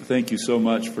 Thank you so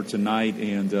much for tonight.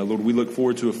 And Lord, we look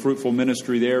forward to a fruitful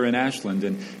ministry there in Ashland.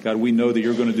 And God, we know that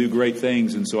you're going to do great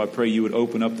things. And so I pray you would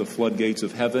open up the floodgates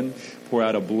of heaven, pour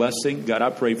out a blessing. God,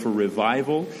 I pray for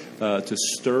revival to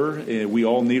stir. We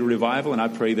all need revival. And I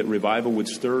pray that revival would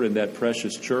stir in that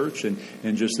precious church. And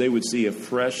just they would see a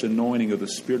fresh anointing of the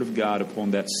Spirit of God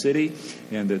upon that city.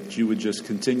 And that you would just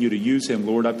continue to use him.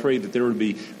 Lord, I pray that there would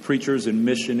be preachers and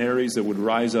missionaries that would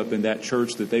rise up in that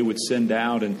church, that they would send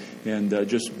out and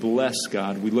just bless,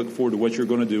 God. We look forward to what you're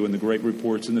going to do in the great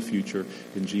reports in the future.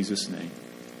 In Jesus' name.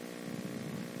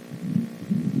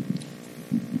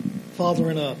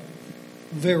 Father, in a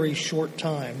very short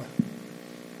time,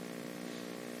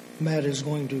 Matt is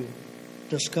going to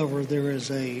discover there is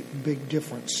a big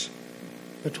difference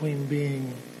between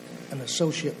being an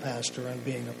associate pastor and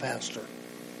being a pastor.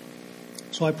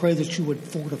 So I pray that you would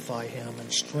fortify him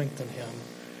and strengthen him.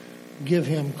 Give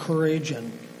him courage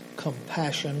and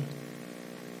compassion.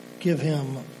 Give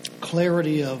him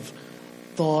clarity of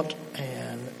thought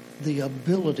and the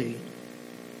ability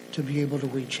to be able to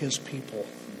reach his people.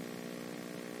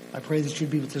 I pray that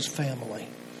you'd be with his family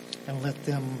and let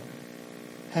them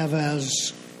have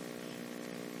as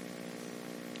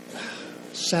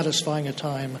satisfying a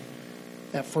time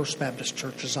at First Baptist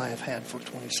Church as I have had for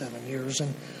 27 years.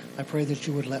 And I pray that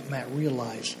you would let Matt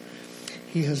realize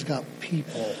he has got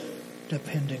people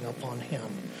depending upon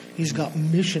him. He's got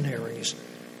missionaries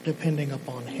depending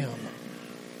upon him.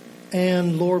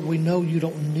 And Lord, we know you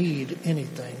don't need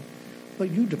anything, but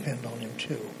you depend on him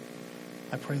too.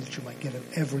 I pray that you might give him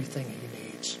everything he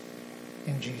needs.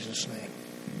 In Jesus' name.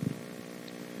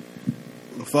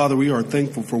 Father, we are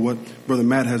thankful for what Brother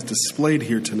Matt has displayed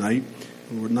here tonight.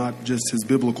 Lord, not just his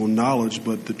biblical knowledge,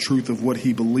 but the truth of what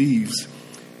he believes.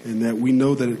 And that we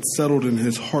know that it's settled in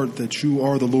his heart that you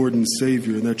are the Lord and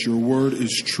Savior, and that your word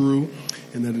is true,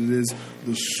 and that it is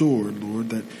the sword, Lord,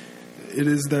 that it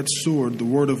is that sword, the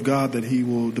word of God, that he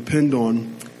will depend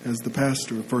on as the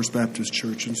pastor of First Baptist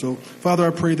Church. And so, Father,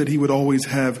 I pray that he would always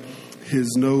have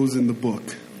his nose in the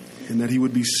book, and that he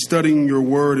would be studying your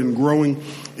word and growing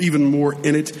even more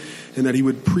in it, and that he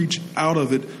would preach out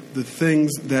of it the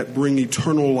things that bring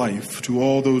eternal life to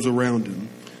all those around him.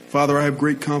 Father, I have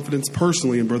great confidence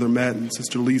personally in Brother Matt and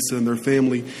Sister Lisa and their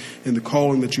family and the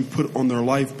calling that you put on their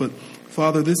life. But,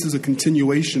 Father, this is a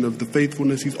continuation of the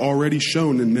faithfulness he's already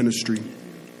shown in ministry.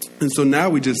 And so now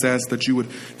we just ask that you would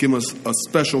give us a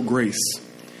special grace.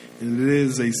 And it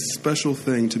is a special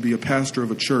thing to be a pastor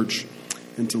of a church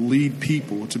and to lead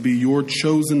people, to be your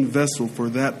chosen vessel for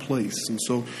that place. And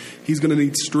so he's going to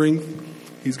need strength.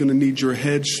 He's going to need your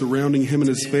hedge surrounding him and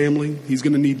his family. He's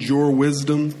going to need your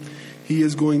wisdom. He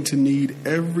is going to need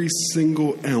every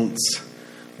single ounce,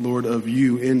 Lord, of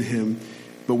you in him.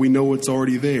 But we know it's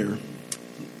already there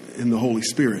in the Holy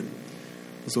Spirit.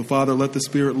 So, Father, let the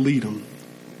Spirit lead him.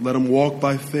 Let him walk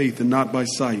by faith and not by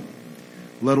sight.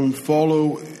 Let him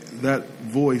follow that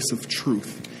voice of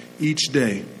truth each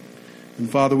day.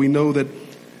 And, Father, we know that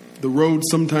the road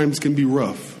sometimes can be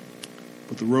rough,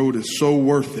 but the road is so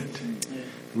worth it.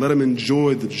 Let him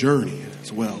enjoy the journey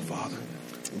as well, Father.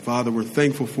 And Father, we're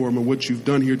thankful for him and what you've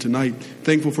done here tonight.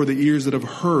 Thankful for the ears that have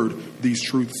heard these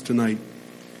truths tonight.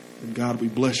 And God, we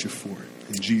bless you for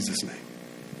it. In Jesus' name.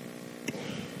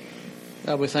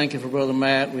 God, we thank you for Brother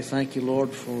Matt. We thank you,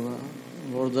 Lord, for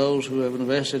Lord, those who have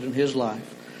invested in his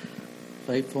life.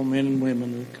 faithful men and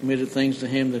women that committed things to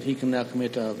him that he can now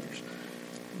commit to others.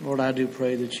 Lord, I do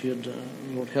pray that you'd,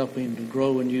 Lord, help him to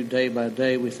grow in you day by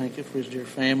day. We thank you for his dear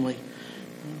family.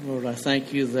 Lord, I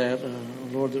thank you that,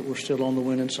 Lord, that we're still on the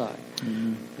winning side.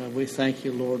 Mm-hmm. We thank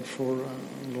you, Lord, for,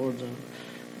 Lord,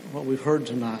 what we've heard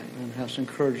tonight and how it's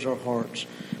encouraged our hearts.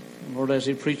 Lord, as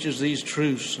he preaches these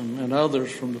truths and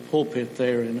others from the pulpit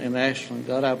there in Ashland,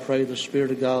 God, I pray the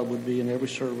Spirit of God would be in every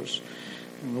service.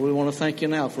 And we want to thank you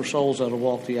now for souls that will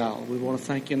walk the aisle. We want to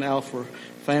thank you now for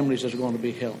families that are going to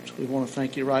be helped. We want to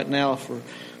thank you right now for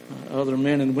other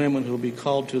men and women who will be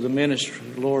called to the ministry,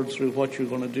 Lord, through what you're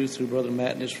going to do through Brother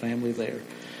Matt and his family there.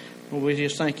 Lord, we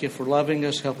just thank you for loving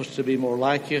us. Help us to be more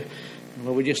like you. And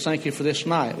Lord, we just thank you for this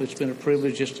night. It's been a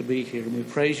privilege just to be here, and we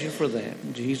praise you for that.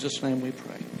 In Jesus' name we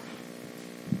pray.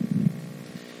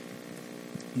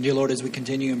 Dear Lord, as we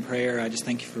continue in prayer, I just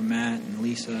thank you for Matt and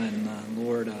Lisa, and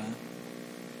Lord,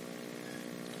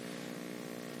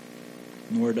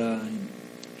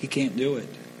 he can't do it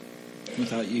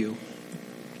without you.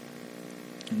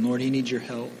 And Lord, he needs your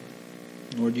help.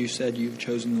 Lord, you said you've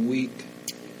chosen the weak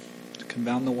to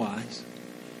confound the wise.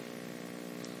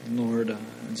 And Lord,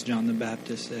 as John the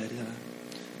Baptist said,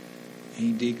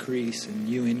 he decrease and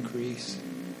you increase.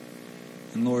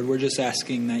 And Lord, we're just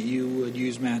asking that you would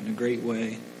use Matt in a great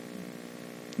way.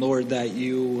 Lord, that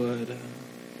you would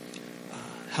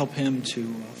help him to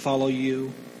follow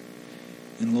you.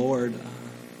 And Lord,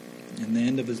 in the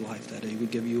end of his life, that he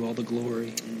would give you all the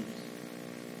glory.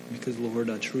 Because,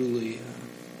 Lord, truly,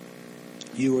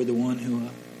 you are the one who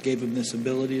gave him this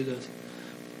ability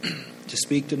to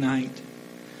speak tonight.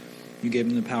 You gave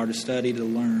him the power to study, to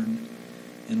learn.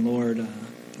 And, Lord,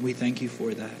 we thank you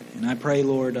for that. And I pray,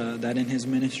 Lord, that in his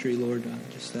ministry, Lord,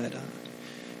 just that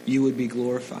you would be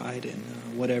glorified in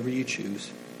whatever you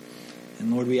choose.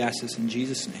 And, Lord, we ask this in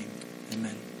Jesus' name.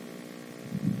 Amen.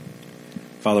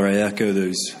 Father, I echo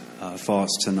those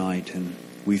thoughts tonight, and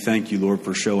we thank you, Lord,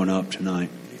 for showing up tonight.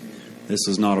 This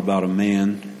is not about a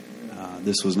man.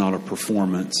 This was not a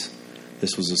performance.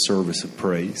 This was a service of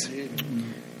praise.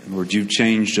 And Lord, you've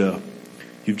changed a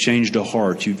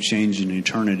heart. You've changed an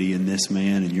eternity in this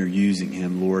man, and you're using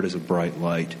him, Lord, as a bright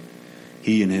light.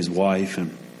 He and his wife.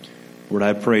 And Lord,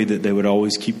 I pray that they would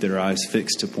always keep their eyes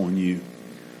fixed upon you.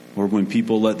 Lord, when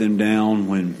people let them down,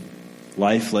 when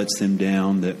life lets them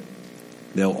down, that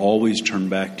they'll always turn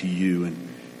back to you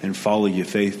and follow you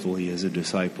faithfully as a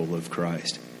disciple of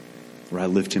Christ. Lord, I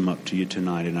lift him up to you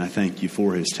tonight, and I thank you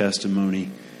for his testimony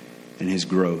and his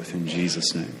growth in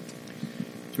Jesus' name.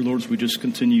 Dear Lord, as we just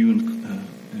continue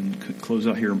and close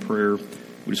out here in prayer,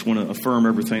 we just want to affirm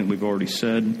everything that we've already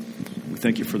said. We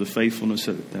thank you for the faithfulness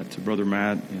that Brother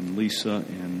Matt and Lisa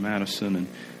and Madison and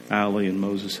Allie and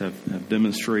Moses have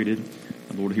demonstrated.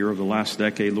 Lord, here over the last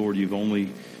decade, Lord, you've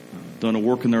only done a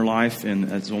work in their life,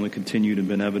 and it's only continued and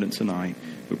been evident tonight.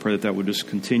 We pray that would just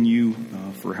continue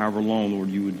for however long, Lord,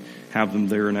 you would have them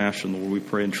there in Ashland. Lord, we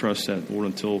pray and trust that, Lord,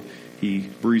 until he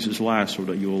breathes his last, Lord,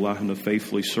 that you'll allow him to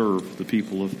faithfully serve the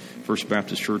people of First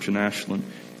Baptist Church in Ashland.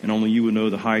 And only you would know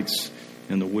the heights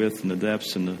and the width and the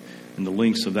depths and the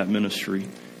lengths of that ministry.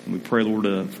 And we pray,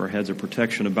 Lord, for a hedge of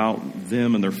protection about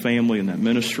them and their family and that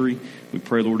ministry. We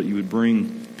pray, Lord, that you would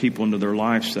bring people into their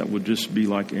lives that would just be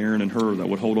like Aaron and Hur, that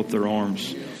would hold up their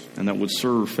arms and that would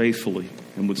serve faithfully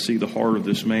and would see the heart of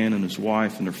this man and his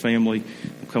wife and their family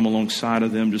and come alongside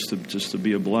of them just to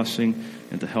be a blessing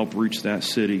and to help reach that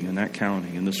city and that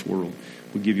county and this world.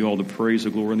 We give you all the praise, the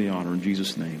glory, and the honor in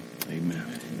Jesus' name.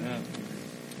 Amen. Amen.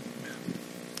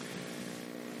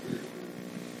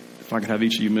 If I could have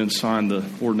each of you men sign the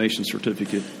ordination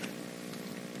certificate.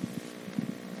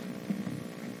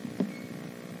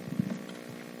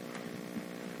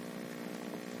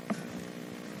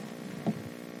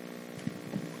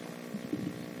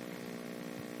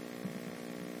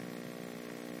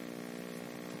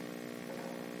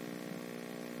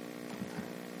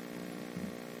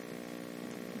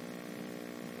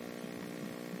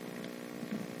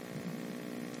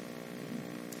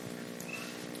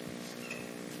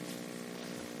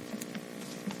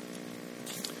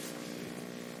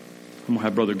 I'm going to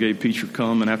have Brother Gabe Peacher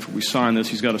come, and after we sign this,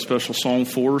 he's got a special song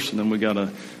for us, and then we got a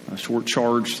short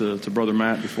charge to Brother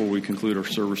Matt before we conclude our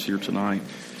service here tonight.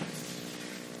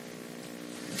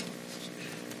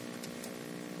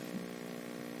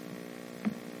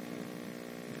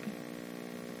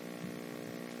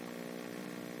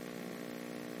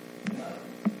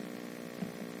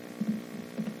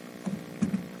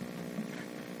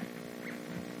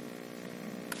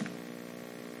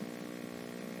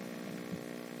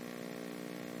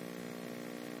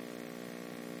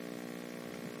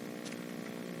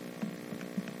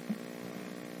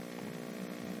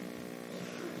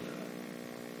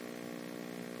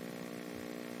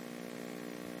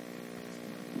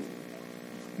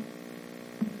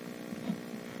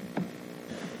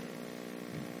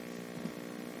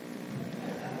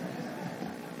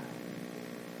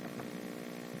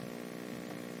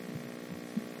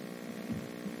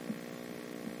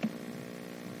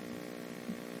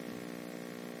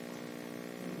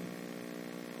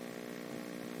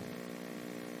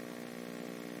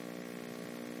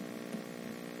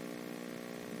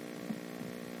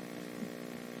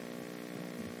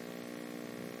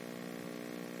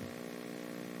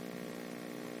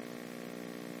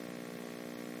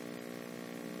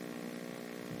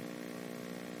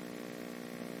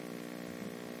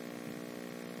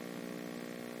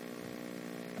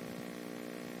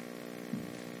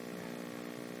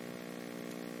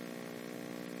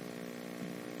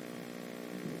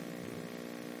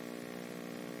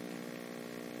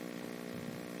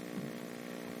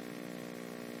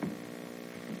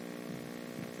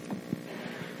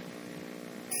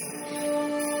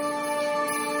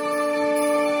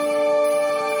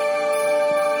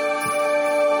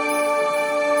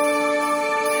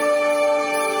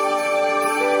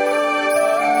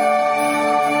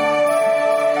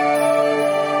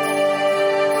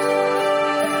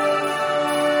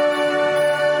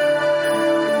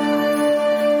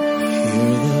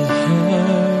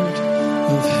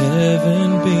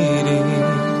 heaven beating.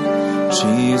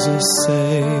 Jesus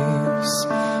saves,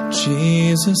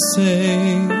 Jesus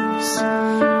saves,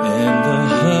 and the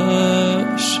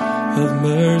hush of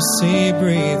mercy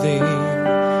breathing.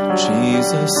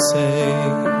 Jesus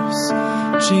saves,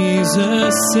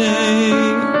 Jesus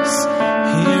saves.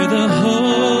 Hear the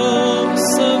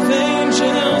hosts of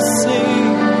angels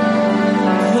sing,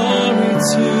 glory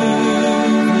to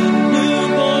the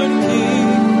newborn King,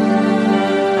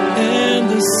 and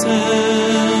the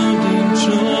sounding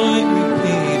joy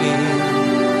repeating,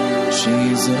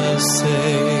 Jesus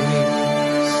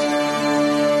saves.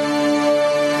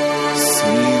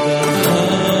 See the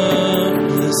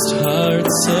humblest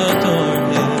hearts adore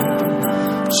Him.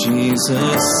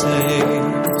 Jesus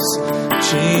saves,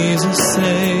 Jesus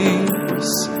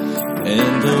saves,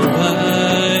 and the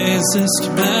wisest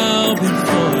bow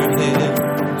before Him.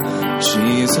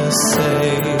 Jesus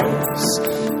saves,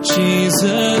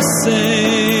 Jesus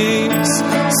saves.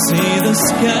 See the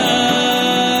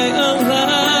sky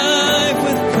alive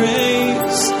with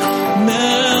praise,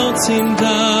 melting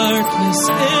darkness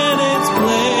in its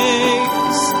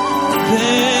place.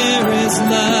 There is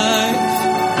life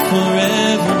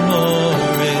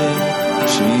forevermore in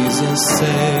Jesus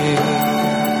saves.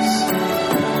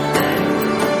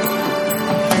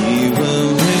 He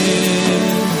will live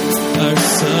our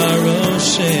sorrow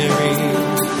sharing.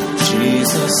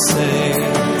 Jesus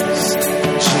saves,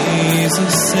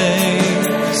 Jesus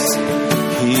saves.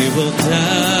 He will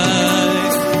die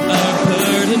our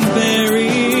burden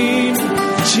bearing.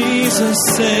 Jesus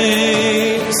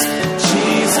saves,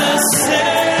 Jesus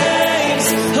saves.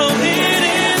 Oh, it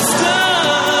is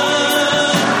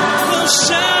done. We'll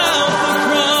shout the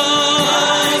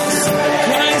cross.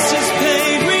 Christ has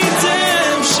paid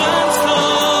redemption's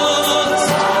cost.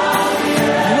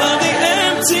 While the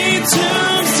empty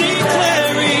tombs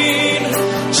declaring,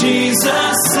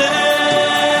 Jesus saves.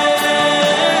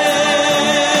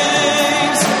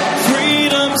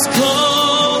 Freedom's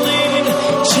calling,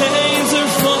 chains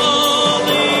are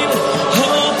falling,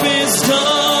 hope is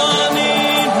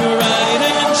dawning, bright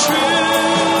and true.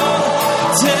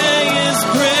 Day is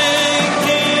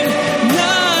breaking,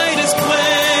 night is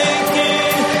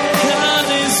quaking, God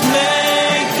is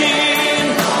making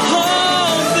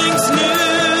all things new.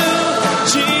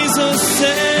 Jesus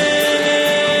saves.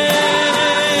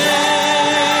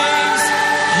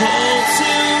 Hold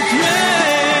to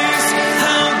grace,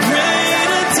 how great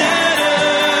a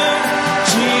debtor.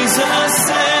 Jesus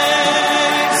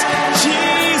saves,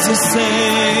 Jesus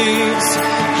saves.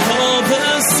 All the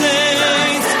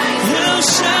saints will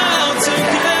shout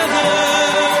together.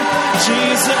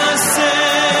 Jesus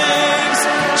saves,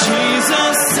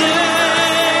 Jesus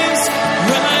saves.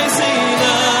 Rising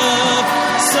up,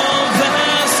 so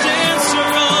vast and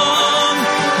strong,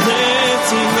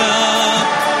 lifting up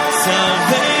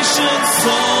salvation's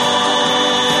song.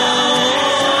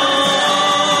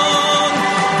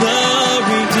 The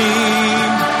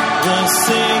redeemed will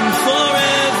sing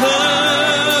forever.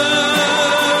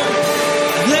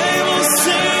 They will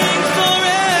sing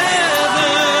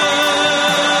forever.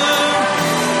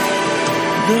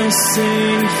 They'll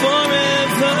sing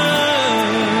forever.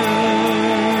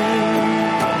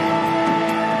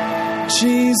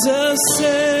 Jesus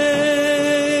saves,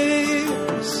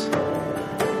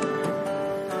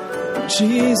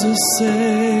 Jesus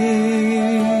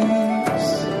saves,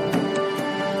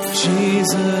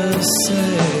 Jesus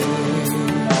saves,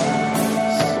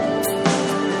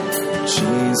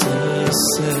 Jesus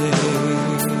saves.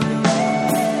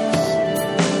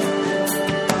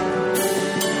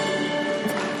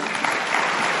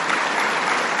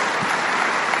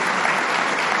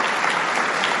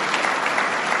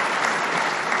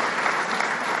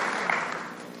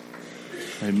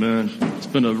 Amen. It's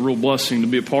been a real blessing to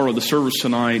be a part of the service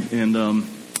tonight. And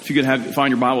if you could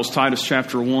find your Bibles, Titus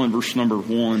chapter 1, verse number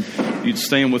 1. You'd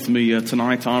stand with me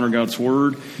tonight to honor God's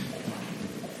Word.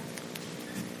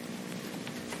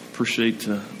 Appreciate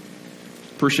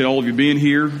all of you being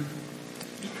here.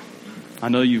 I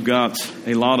know you've got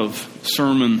a lot of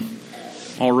sermon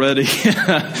already.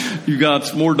 You've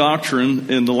got more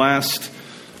doctrine in the last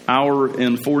hour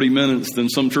and 40 minutes than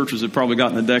some churches have probably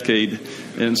got in a decade.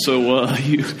 And so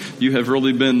you have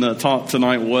really been taught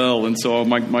tonight well. And so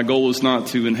my goal is not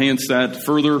to enhance that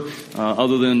further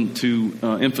other than to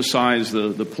emphasize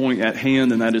the point at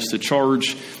hand, and that is to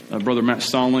charge Brother Matt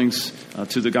Stollings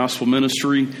to the gospel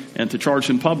ministry and to charge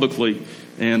him publicly.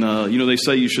 And, they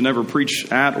say you should never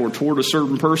preach at or toward a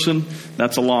certain person.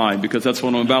 That's a lie, because that's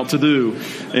what I'm about to do.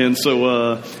 And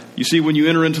so, you see, when you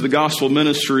enter into the gospel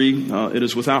ministry, it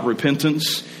is without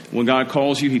repentance. When God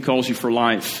calls you, He calls you for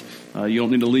life. You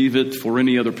don't need to leave it for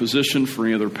any other position, for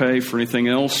any other pay, for anything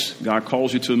else. God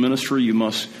calls you to a ministry. You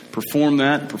must perform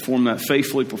that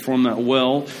faithfully, perform that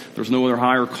well. There's no other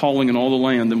higher calling in all the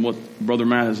land than what Brother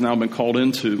Matt has now been called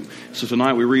into. So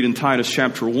tonight we read in Titus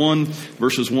chapter 1,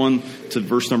 verses 1 to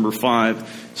verse number 5.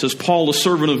 It says, Paul, a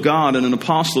servant of God and an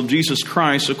apostle of Jesus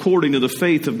Christ, according to the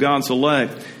faith of God's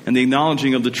elect and the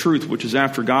acknowledging of the truth which is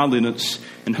after godliness,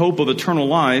 and hope of eternal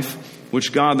life,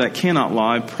 which God that cannot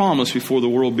lie promised before the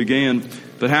world began,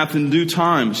 but hath in due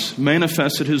times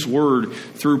manifested his word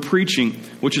through preaching,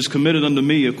 which is committed unto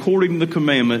me according to the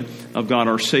commandment of God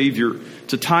our Savior.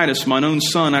 To Titus, mine own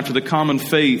son, after the common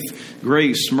faith,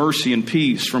 grace, mercy, and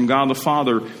peace from God the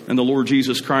Father and the Lord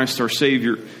Jesus Christ our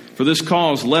Savior. For this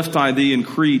cause left I thee in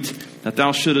Crete, that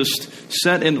thou shouldest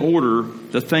set in order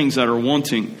the things that are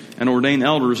wanting, and ordain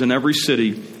elders in every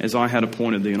city, as I had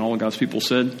appointed thee. And all of God's people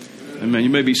said, Amen.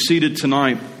 You may be seated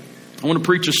tonight. I want to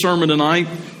preach a sermon tonight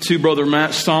to Brother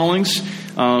Matt Stollings.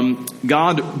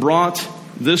 God brought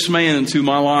this man into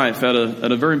my life at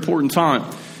a very important time.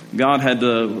 God had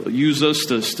used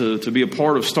us to be a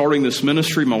part of starting this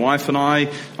ministry. My wife and I,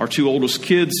 our two oldest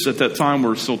kids at that time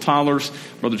were still toddlers,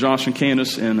 Brother Josh and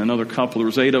Candace, and another couple. There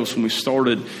was 8 of us when we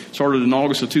started. Started in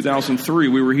August of 2003.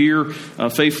 We were here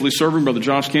faithfully serving. Brother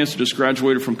Josh Candace just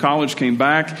graduated from college, came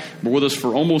back, were with us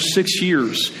for almost 6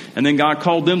 years. And then God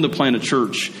called them to plant a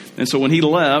church. And so when he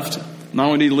left, not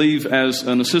only did he leave as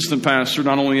an assistant pastor,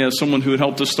 not only as someone who had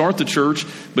helped us start the church,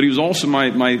 but he was also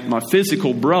my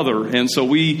physical brother. And so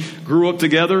we grew up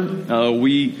together.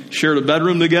 We shared a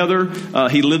bedroom together.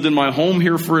 He lived in my home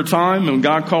here for a time, and when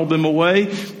God called him away,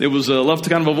 it was left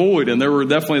kind of a void. And there were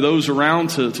definitely those around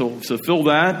to fill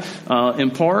that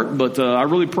in part. But I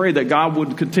really prayed that God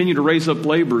would continue to raise up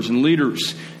laborers and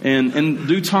leaders in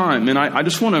due time. And I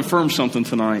just want to affirm something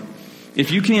tonight.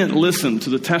 If you can't listen to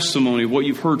the testimony of what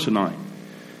you've heard tonight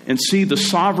and see the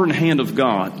sovereign hand of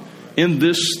God in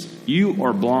this, you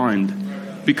are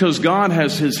blind, because God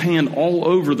has his hand all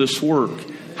over this work.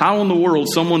 How in the world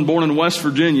someone born in West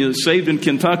Virginia, saved in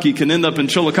Kentucky, can end up in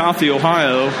Chillicothe,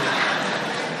 Ohio,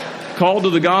 called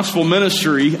to the gospel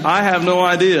ministry? I have no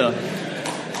idea.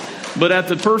 But at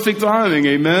the perfect timing,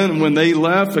 amen, when they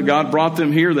left, God brought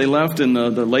them here. They left in the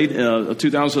late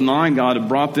 2009. God had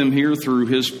brought them here through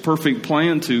his perfect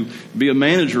plan to be a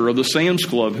manager of the Sam's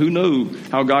Club. Who knew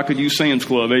how God could use Sam's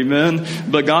Club, amen?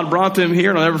 But God brought them here,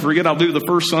 and I'll never forget, I'll do the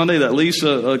first Sunday that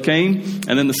Lisa came,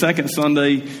 and then the second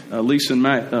Sunday, Lisa and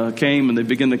Matt came, and they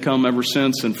began to come ever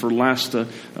since, and for the last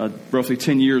roughly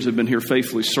 10 years, they've been here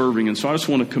faithfully serving. And so I just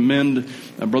want to commend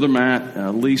Brother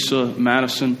Matt, Lisa,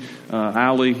 Madison,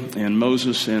 Allie, and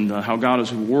Moses, and how God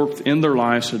has worked in their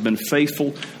lives, have been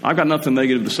faithful. I've got nothing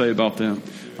negative to say about them.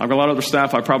 I've got a lot of other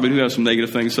staff. I probably do have some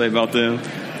negative things to say about them.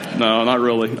 No, not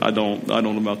really. I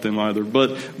don't about them either.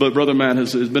 But Brother Matt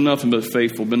has been nothing but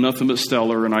faithful, been nothing but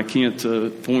stellar, and I can't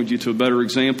point you to a better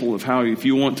example of how, if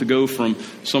you want to go from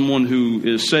someone who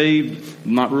is saved,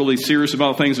 not really serious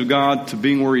about things of God, to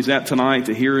being where he's at tonight,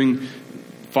 to hearing,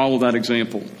 follow that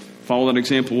example. Follow that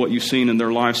example, what you've seen in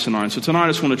their lives tonight. So tonight I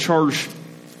just want to charge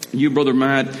you, Brother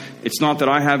Matt. It's not that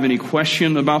I have any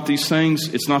question about these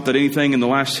things. It's not that anything in the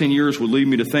last 10 years would lead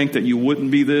me to think that you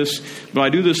wouldn't be this. But I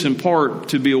do this in part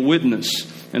to be a witness,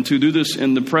 and to do this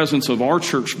in the presence of our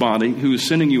church body who is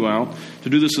sending you out, to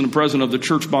do this in the presence of the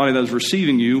church body that is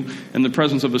receiving you, and the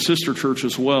presence of a sister church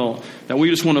as well. That we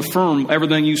just want to affirm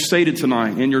everything you stated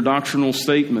tonight in your doctrinal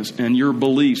statements and your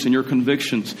beliefs and your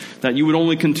convictions, that you would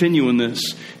only continue in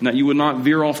this, and that you would not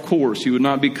veer off course. You would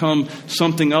not become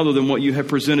something other than what you have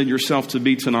presented yourself to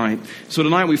be tonight. So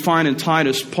tonight we find in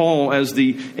Titus, Paul as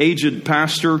the aged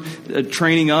pastor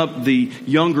training up the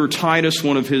younger Titus,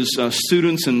 one of his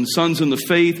students and sons in the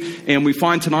faith. And we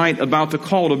find tonight about the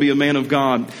call to be a man of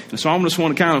God. And so I just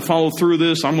want to kind of follow through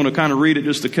this. I'm going to kind of read it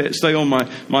just to stay on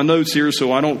my notes here,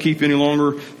 so I don't keep any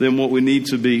longer than what we need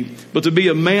to be. But to be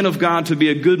a man of God, to be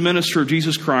a good minister of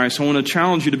Jesus Christ, I want to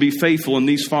challenge you to be faithful in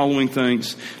these following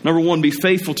things. Number one, be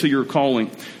faithful to your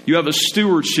calling. You have a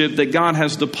stewardship that God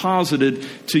has deposited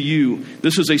to you.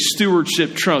 This is a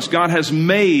stewardship trust. God has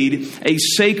made a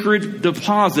sacred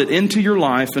deposit into your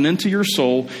life and into your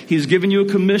soul. He's given you a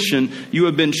commission. You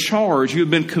have been charged. You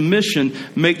have been commissioned.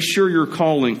 Make sure you're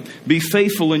calling. Be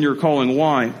faithful in your calling.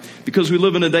 Why? Because we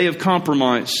live in a day of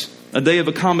compromise, a day of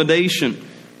accommodation.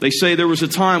 They say there was a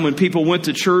time when people went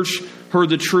to church heard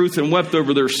the truth and wept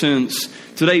over their sins.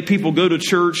 Today, people go to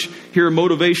church, hear a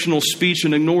motivational speech,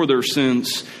 and ignore their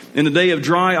sins. In a day of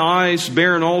dry eyes,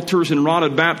 barren altars, and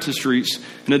rotted baptistries,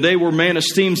 in a day where man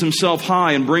esteems himself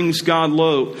high and brings God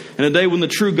low, in a day when the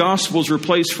true gospel is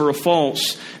replaced for a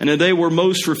false, in a day where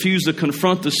most refuse to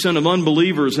confront the sin of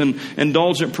unbelievers and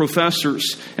indulgent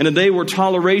professors, in a day where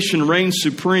toleration reigns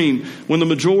supreme, when the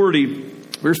majority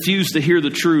refuse to hear the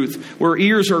truth, where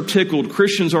ears are tickled,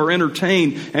 Christians are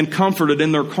entertained and comforted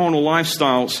in their carnal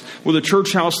lifestyles, where the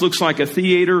church house looks like a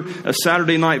theater, a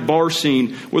Saturday night bar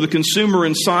scene, where the consumer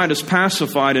inside is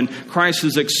pacified and Christ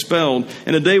is expelled,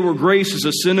 in a day where grace is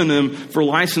a synonym for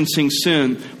licensing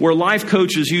sin, where life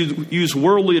coaches use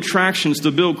worldly attractions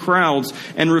to build crowds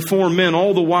and reform men,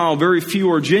 all the while very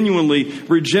few are genuinely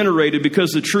regenerated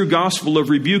because the true gospel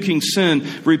of rebuking sin,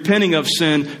 repenting of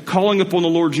sin, calling upon the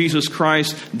Lord Jesus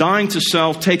Christ, dying to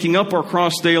self, taking up our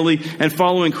cross daily, and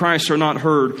following Christ are not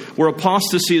heard. Where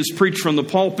apostasy is preached from the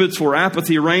pulpits, where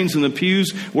apathy reigns in the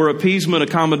pews, where appeasement,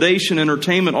 accommodation,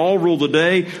 entertainment all rule the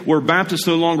day, where Baptist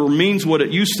no longer means what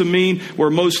it used to mean, where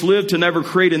most live to never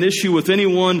create an issue with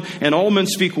anyone, and all men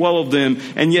speak well of them,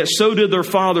 and yet so did their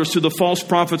fathers to the false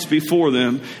prophets before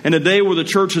them. In a day where the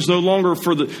church is no longer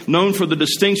known for the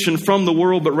distinction from the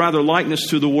world, but rather likeness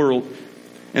to the world.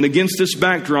 And against this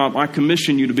backdrop, I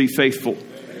commission you to be faithful.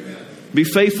 Be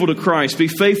faithful to Christ. Be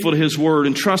faithful to His Word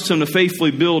and trust Him to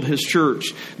faithfully build His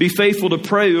church. Be faithful to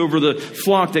pray over the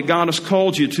flock that God has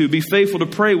called you to. Be faithful to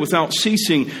pray without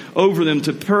ceasing over them,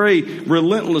 to pray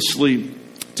relentlessly,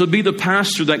 to be the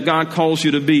pastor that God calls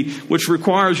you to be, which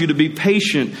requires you to be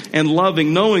patient and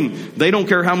loving, knowing they don't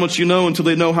care how much you know until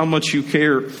they know how much you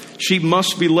care. Sheep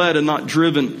must be led and not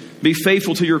driven. Be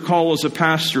faithful to your call as a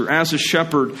pastor, as a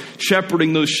shepherd,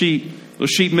 shepherding those sheep. Those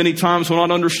sheep many times will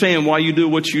not understand why you do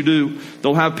what you do.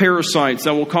 They'll have parasites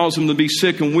that will cause them to be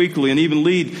sick and weakly and even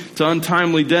lead to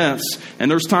untimely deaths. And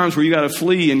there's times where you got to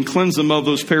flee and cleanse them of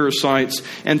those parasites.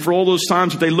 And for all those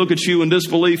times that they look at you in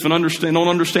disbelief and don't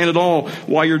understand at all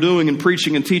why you're doing and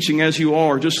preaching and teaching as you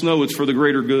are, just know it's for the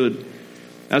greater good.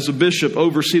 As a bishop,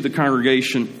 oversee the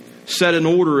congregation. Set in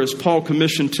order as Paul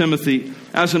commissioned Timothy.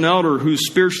 As an elder who's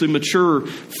spiritually mature,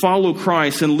 follow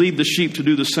Christ and lead the sheep to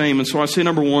do the same. And so I say,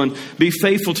 number one, be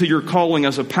faithful to your calling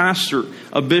as a pastor,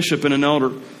 a bishop, and an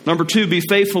elder. Number two, be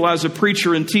faithful as a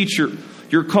preacher and teacher.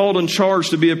 You're called and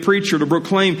charged to be a preacher, to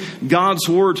proclaim God's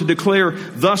word, to declare,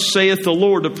 thus saith the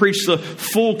Lord, to preach the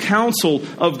full counsel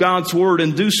of God's word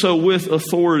and do so with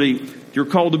authority. You're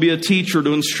called to be a teacher,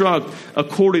 to instruct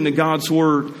according to God's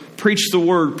word. Preach the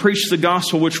word. Preach the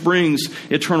gospel which brings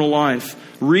eternal life.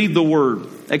 Read the word.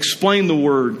 Explain the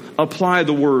word. Apply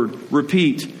the word.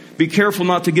 Repeat. Be careful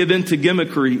not to give in to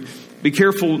gimmickry. Be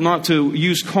careful not to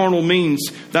use carnal means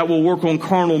that will work on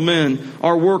carnal men.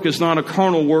 Our work is not a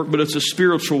carnal work, but it's a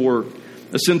spiritual work.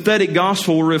 The synthetic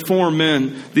gospel will reform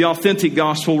men. The authentic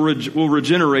gospel will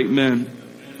regenerate men.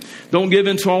 Don't give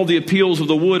in to all the appeals of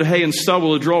the wood, hay, and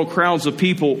stubble to draw crowds of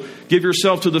people. Give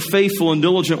yourself to the faithful and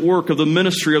diligent work of the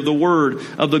ministry of the word,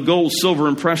 of the gold, silver,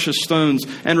 and precious stones.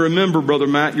 And remember, Brother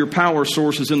Matt, your power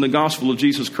source is in the gospel of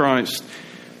Jesus Christ.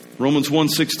 Romans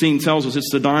 1:16 tells us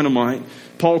it's the dynamite.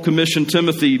 Paul commissioned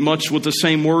Timothy much with the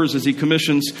same words as he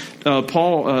commissions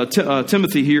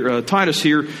Timothy here, Titus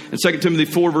here in 2 Timothy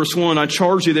 4 verse 1. I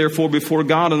charge you therefore before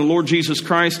God and the Lord Jesus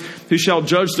Christ, who shall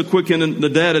judge the quick and the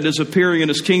dead at His appearing in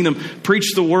His kingdom.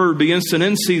 Preach the word, be instant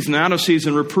in season, out of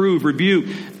season, reprove, rebuke,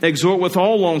 exhort with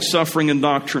all long suffering and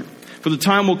doctrine. For the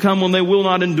time will come when they will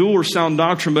not endure sound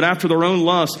doctrine, but after their own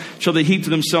lust shall they heap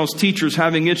to themselves teachers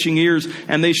having itching ears,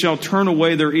 and they shall turn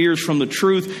away their ears from the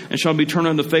truth and shall be turned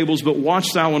unto fables. But watch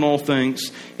thou in all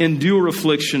things, endure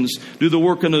afflictions, do the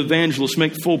work of an evangelist,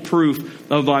 make full proof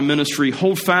of thy ministry.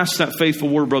 Hold fast that faithful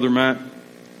word, Brother Matt.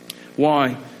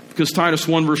 Why? Because Titus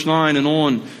 1 verse 9 and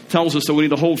on tells us that we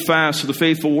need to hold fast to the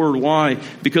faithful word. Why?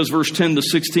 Because verse 10 to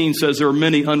 16 says there are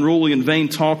many unruly and vain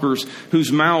talkers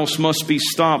whose mouths must be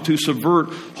stopped, who subvert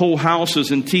whole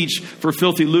houses and teach for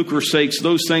filthy lucre's sakes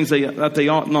those things that they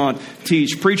ought not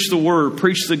teach. Preach the word,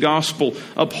 preach the gospel,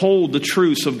 uphold the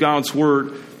truths of God's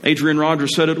word. Adrian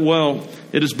Rogers said it well.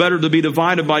 It is better to be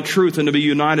divided by truth than to be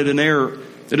united in error.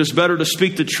 It is better to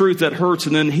speak the truth that hurts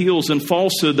and then heals than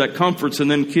falsehood that comforts and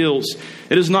then kills.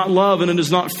 It is not love and it is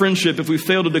not friendship if we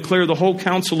fail to declare the whole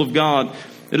counsel of God.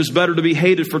 It is better to be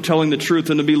hated for telling the truth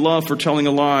than to be loved for telling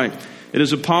a lie. It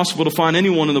is impossible to find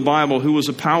anyone in the Bible who was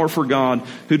a power for God,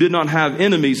 who did not have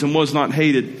enemies and was not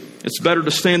hated. It's better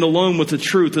to stand alone with the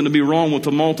truth than to be wrong with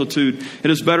the multitude.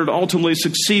 It is better to ultimately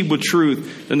succeed with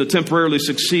truth than to temporarily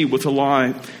succeed with a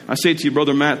lie. I say to you,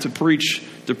 Brother Matt, to preach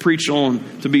to preach on,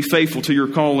 to be faithful to your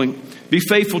calling. Be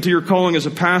faithful to your calling as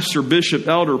a pastor, bishop,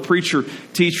 elder, preacher,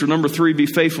 teacher. Number 3, be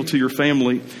faithful to your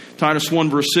family. Titus 1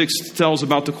 verse 6 tells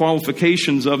about the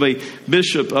qualifications of a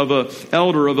bishop, of an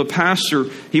elder, of a pastor.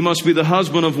 He must be the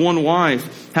husband of one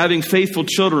wife, having faithful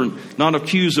children, not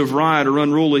accused of riot or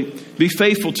unruly. Be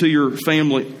faithful to your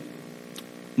family.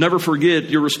 Never forget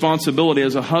your responsibility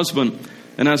as a husband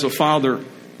and as a father.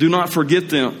 Do not forget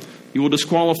them. You will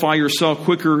disqualify yourself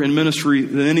quicker in ministry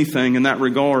than anything in that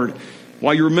regard.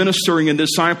 While you're ministering and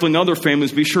discipling other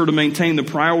families, be sure to maintain the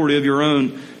priority of your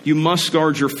own. You must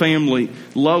guard your family,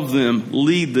 love them,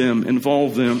 lead them,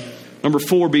 involve them. Number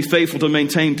 4, be faithful to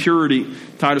maintain purity.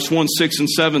 Titus 1, 6 and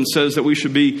 7 says that we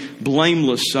should be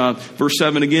blameless. Verse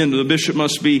 7 again, the bishop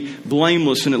must be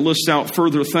blameless, and it lists out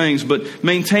further things. But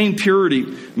maintain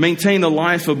purity. Maintain a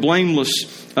life of blameless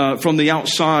from the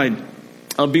outside.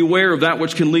 Beware of that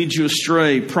which can lead you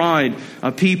astray, pride,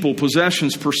 people,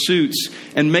 possessions, pursuits,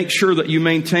 and make sure that you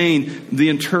maintain the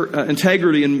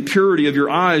integrity and purity of your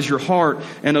eyes, your heart,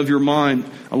 and of your mind.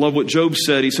 I love what Job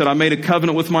said. He said, I made a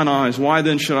covenant with mine eyes. Why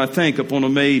then should I think upon a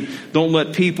maid? Don't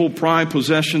let people, pride,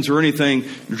 possessions, or anything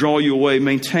draw you away.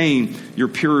 Maintain your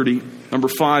purity. Number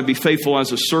 5, be faithful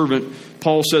as a servant.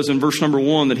 Paul says in verse number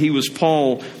 1 that he was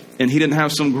Paul, and he didn't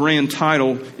have some grand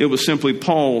title. It was simply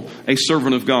Paul, a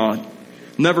servant of God.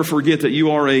 Never forget that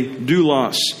you are a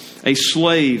doulos, a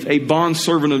slave, a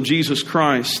bondservant of Jesus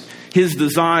Christ. His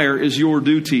desire is your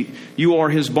duty. You are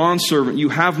His bondservant. You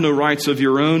have no rights of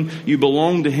your own. You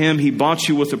belong to Him. He bought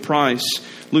you with a price.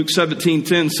 Luke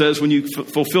 17:10 says, when you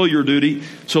fulfill your duty,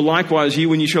 so likewise you,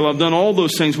 when you shall have done all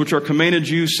those things which are commanded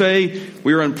you, say,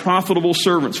 we are unprofitable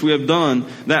servants. We have done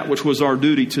that which was our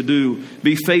duty to do.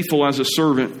 Be faithful as a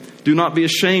servant. Do not be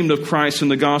ashamed of Christ and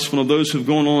the gospel of those who have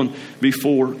gone on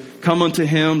before. Come unto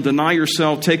Him, deny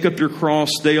yourself, take up your cross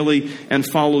daily, and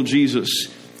follow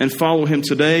Jesus. And follow Him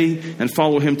today, and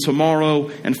follow Him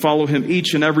tomorrow, and follow Him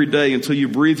each and every day until you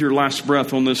breathe your last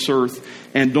breath on this earth.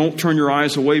 And don't turn your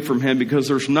eyes away from Him, because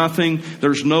there's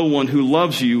no one who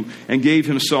loves you and gave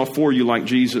Himself for you like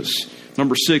Jesus.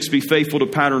 Number 6, be faithful to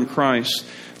pattern Christ.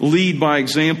 Lead by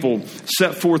example.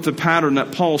 Set forth the pattern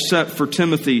that Paul set for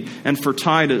Timothy and for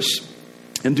Titus.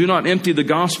 And do not empty the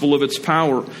gospel of its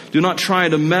power. Do not try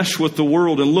to mesh with the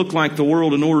world and look like the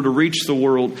world in order to reach the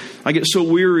world. I get so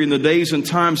weary in the days and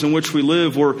times in which we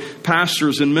live, where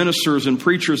pastors and ministers and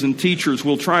preachers and teachers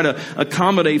will try to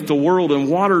accommodate the world and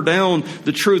water down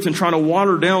the truth and try to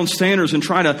water down standards and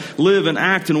try to live and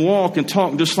act and walk and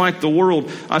talk just like the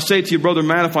world. I say to you, Brother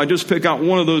Matt, if I just pick out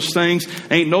one of those things,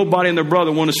 ain't nobody and their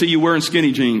brother want to see you wearing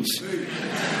skinny jeans.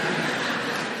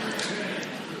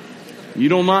 You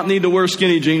do not need to wear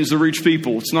skinny jeans to reach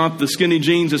people. It's not the skinny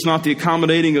jeans. It's not the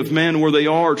accommodating of men where they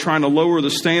are, trying to lower the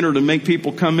standard and make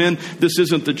people come in. This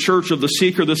isn't the church of the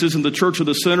seeker. This isn't the church of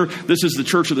the sinner. This is the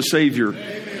church of the Savior.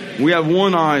 Amen. We have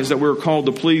one eyes that we're called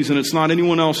to please, and it's not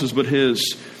anyone else's but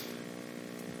His.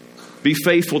 Be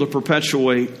faithful to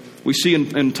perpetuate. We see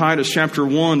in Titus chapter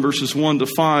 1, verses 1 to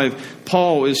 5,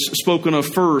 Paul is spoken of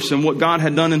first and what God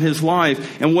had done in his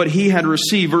life and what he had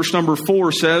received. Verse number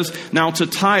 4 says, now to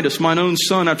Titus, mine own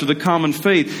son, after the common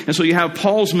faith. And so you have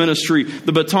Paul's ministry.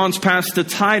 The baton's passed to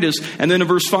Titus. And then in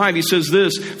verse 5, he says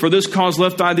this, for this cause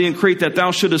left I thee in Crete, that thou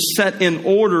shouldest set in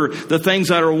order the things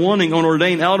that are wanting, and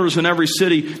ordain elders in every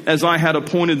city as I had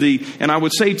appointed thee. And I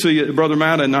would say to you, Brother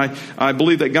Matt, and I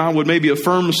believe that God would maybe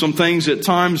affirm some things at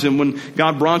times. And when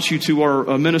God brought you to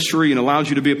our ministry and allowed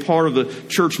you to be a part of the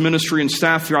church ministry and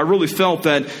staff here, I really felt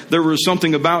that there was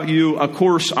something about you, of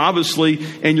course, obviously,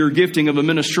 in your gifting of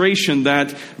administration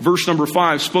that verse number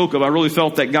 5 spoke of. I really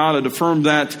felt that God had affirmed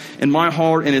that in my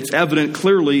heart, and it's evident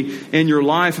clearly in your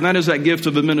life. And that is that gift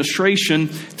of administration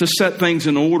to set things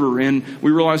in order. And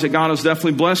we realize that God has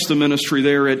definitely blessed the ministry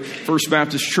there at First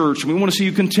Baptist Church. And we want to see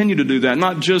you continue to do that.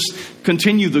 Not just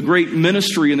continue the great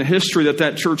ministry and the history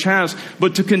that church has,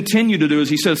 but to continue to do, as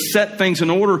he says, set things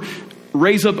in order,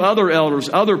 raise up other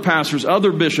elders, other pastors,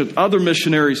 other bishops, other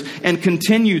missionaries, and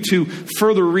continue to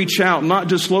further reach out, not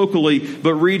just locally,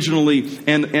 but regionally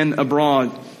and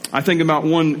abroad. I think about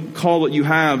one call that you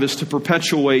have is to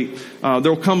perpetuate.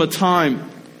 There'll come a time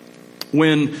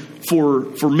when,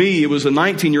 for me, it was a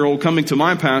 19-year-old coming to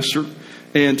my pastor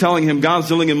and telling him God's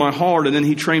dealing in my heart, and then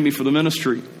he trained me for the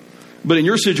ministry. But in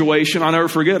your situation, I'll never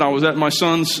forget, I was at my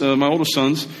oldest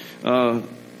son's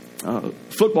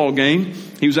football game.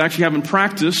 He was actually having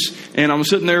practice, and I was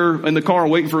sitting there in the car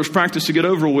waiting for his practice to get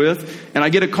over with, and I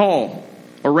get a call.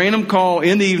 A random call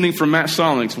in the evening from Matt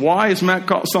Stollings. Why is Matt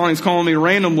Stollings calling me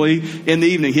randomly in the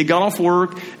evening? He got off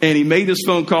work and he made this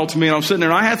phone call to me, and I'm sitting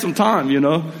there and I had some time,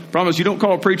 Promise you don't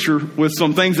call a preacher with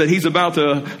some things that he's about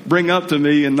to bring up to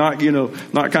me and not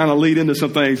kind of lead into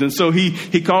some things. And so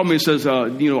he called me and says,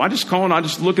 I just called, I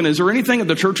just looking, is there anything at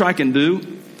the church I can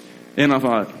do? And I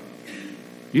thought,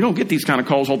 you don't get these kind of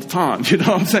calls all the time. You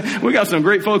know what I'm saying? We got some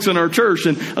great folks in our church.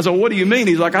 And I said, what do you mean?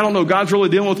 He's like, I don't know. God's really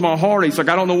dealing with my heart. He's like,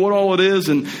 I don't know what all it is.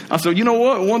 And I said, you know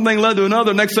what? One thing led to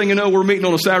another. Next thing you know, we're meeting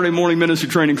on a Saturday morning ministry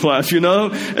training class,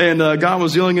 And God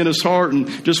was dealing in his heart and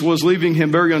just was leaving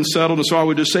him very unsettled. And so I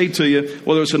would just say to you,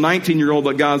 whether it's a 19-year-old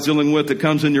that God's dealing with that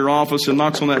comes in your office and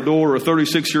knocks on that door, or a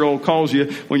 36-year-old calls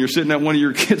you when you're sitting at one of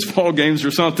your kids' ball games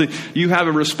or something, you have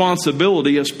a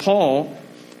responsibility as Paul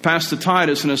passed to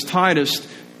Titus, and as Titus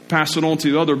pass it on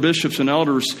to other bishops and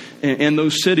elders in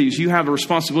those cities. You have a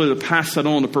responsibility to pass that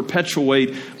on, to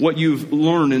perpetuate what you've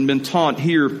learned and been taught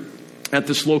here at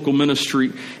this local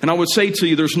ministry. And I would say to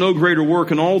you, there's no greater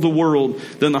work in all the world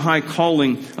than the high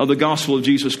calling of the gospel of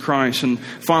Jesus Christ. And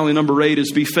finally, number 8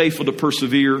 is be faithful to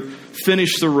persevere.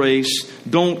 Finish the race.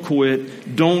 Don't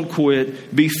quit. Don't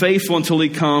quit. Be faithful until he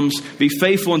comes. Be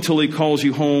faithful until he calls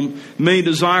you home. Many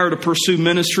desire to pursue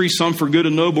ministry, some for good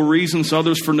and noble reasons,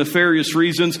 others for nefarious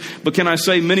reasons. But can I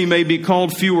say, many may be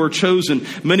called, few are chosen.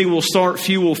 Many will start,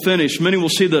 few will finish. Many will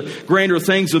see the grander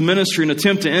things of ministry and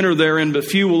attempt to enter therein, but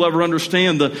few will ever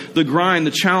understand the grind,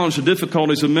 the challenge, the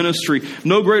difficulties of ministry.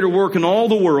 No greater work in all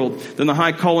the world than the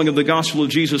high calling of the gospel of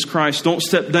Jesus Christ. Don't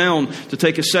step down to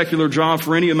take a secular job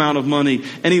for any amount of money,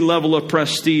 any level of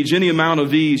prestige, any amount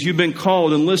of ease. You've been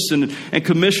called and listened and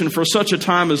commissioned for such a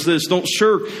time as this. Don't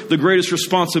shirk the greatest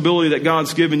responsibility that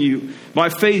God's given you. By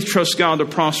faith, trust God to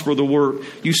prosper the work.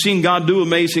 You've seen God do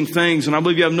amazing things, and I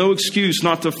believe you have no excuse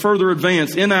not to further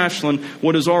advance in Ashland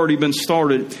what has already been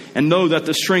started. And know that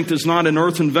the strength is not in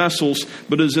earthen vessels,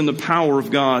 but is in the power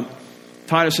of God.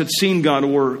 Titus had seen God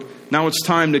work. Now it's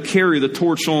time to carry the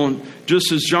torch on,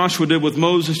 just as Joshua did with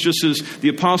Moses, just as the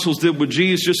apostles did with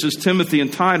Jesus, just as Timothy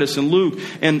and Titus and Luke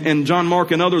and John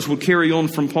Mark and others would carry on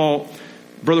from Paul.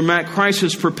 Brother Matt, Christ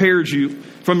has prepared you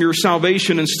from your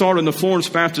salvation and start in the Florence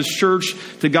Baptist Church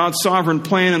to God's sovereign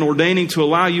plan and ordaining to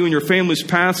allow you and your family's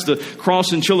paths to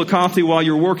cross in Chillicothe while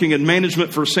you're working in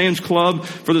management for Sam's Club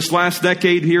for this last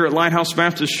decade here at Lighthouse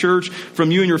Baptist Church. From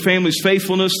you and your family's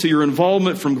faithfulness to your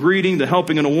involvement, from greeting to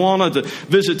helping in Awana to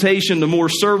visitation to more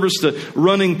service to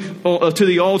running to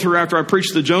the altar after I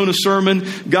preached the Jonah sermon.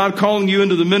 God calling you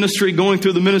into the ministry, going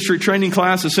through the ministry training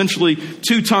class essentially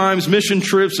 2 times, mission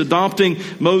trips, adopting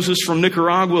Moses from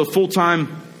Nicaragua, full-time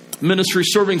ministry,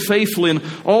 serving faithfully in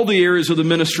all the areas of the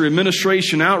ministry: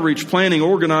 administration, outreach, planning,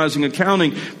 organizing,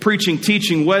 accounting, preaching,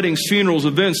 teaching, weddings, funerals,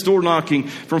 events, door knocking,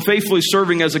 from faithfully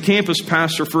serving as a campus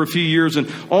pastor for a few years, and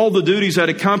all the duties that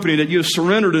accompany that you have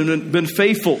surrendered and been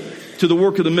faithful to the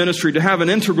work of the ministry, to have an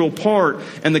integral part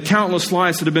and the countless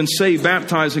lives that have been saved,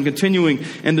 baptized, and continuing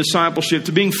in discipleship,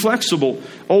 to being flexible,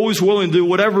 always willing to do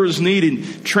whatever is needed,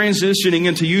 transitioning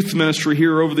into youth ministry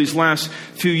here over these last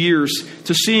few years,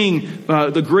 to seeing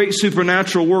the great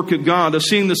supernatural work of God, to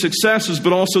seeing the successes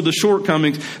but also the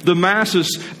shortcomings, the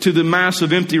masses to the mass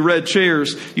of empty red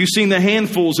chairs. You've seen the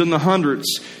handfuls and the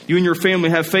hundreds. You and your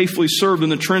family have faithfully served in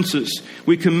the trenches.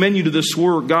 We commend you to this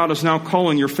work God is now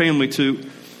calling your family to.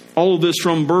 All of this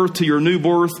from birth to your new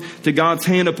birth, to God's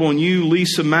hand upon you,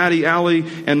 Lisa, Maddie, Allie,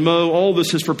 and Mo. All of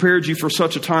this has prepared you for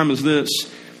such a time as this.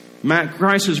 Matt,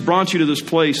 Christ has brought you to this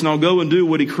place. Now go and do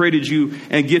what He created you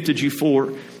and gifted you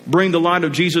for. Bring the light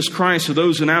of Jesus Christ to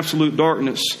those in absolute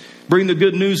darkness. Bring the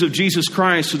good news of Jesus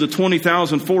Christ to the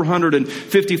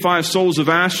 20,455 souls of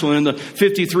Ashland and the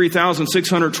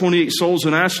 53,628 souls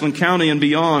in Ashland County and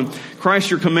beyond.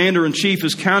 Christ, your commander-in-chief,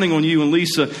 is counting on you and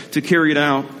Lisa to carry it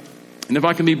out. And if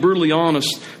I can be brutally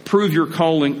honest, prove your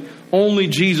calling. Only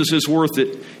Jesus is worth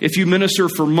it. If you minister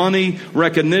for money,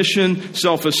 recognition,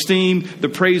 self-esteem, the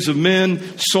praise of men,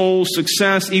 souls,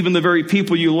 success, even the very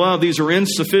people you love, these are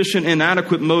insufficient,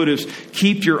 inadequate motives.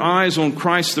 Keep your eyes on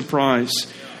Christ the prize.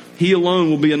 He alone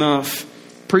will be enough.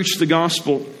 Preach the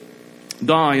gospel.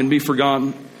 Die and be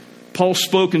forgotten. Paul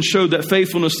spoke and showed that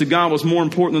faithfulness to God was more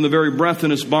important than the very breath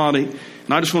in his body.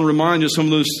 And I just want to remind you of some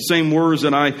of those same words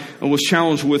that I was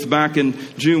challenged with back in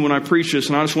June when I preached this.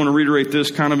 And I just want to reiterate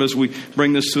this kind of as we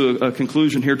bring this to a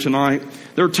conclusion here tonight.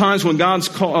 There are times when God's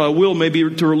will may be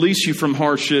to release you from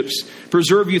hardships,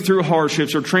 preserve you through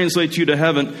hardships, or translate you to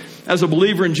heaven. As a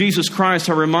believer in Jesus Christ,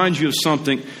 I remind you of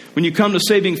something. When you come to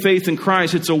saving faith in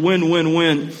Christ, it's a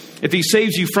win-win-win. If He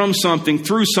saves you from something,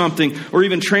 through something, or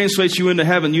even translates you into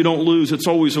heaven, you don't lose. It's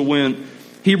always a win.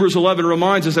 Hebrews 11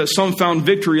 reminds us that some found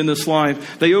victory in this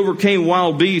life. They overcame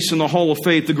wild beasts in the hall of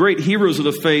faith, the great heroes of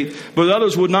the faith. But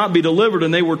others would not be delivered,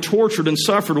 and they were tortured and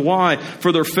suffered. Why?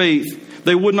 For their faith.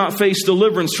 They would not face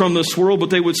deliverance from this world, but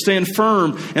they would stand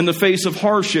firm in the face of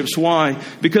hardships. Why?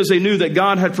 Because they knew that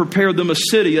God had prepared them a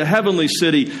city, a heavenly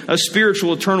city, a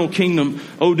spiritual, eternal kingdom.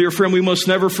 Oh, dear friend, we must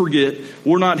never forget,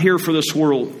 we're not here for this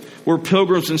world. We're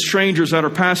pilgrims and strangers that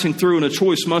are passing through, and a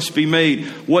choice must be made.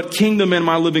 What kingdom am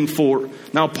I living for?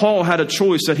 Now, Paul had a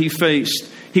choice that he faced.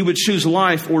 He would choose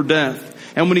life or death.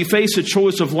 And when he faced a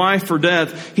choice of life or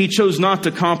death, he chose not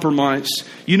to compromise.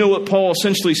 You know what Paul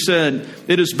essentially said?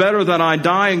 It is better that I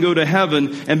die and go to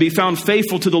heaven and be found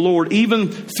faithful to the Lord, even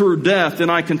through death, than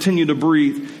I continue to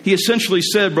breathe. He essentially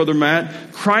said, Brother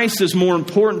Matt, Christ is more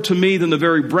important to me than the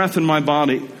very breath in my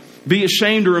body. Be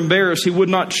ashamed or embarrassed, he would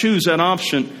not choose that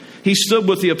option. He stood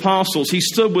with the apostles. He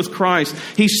stood with Christ.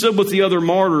 He stood with the other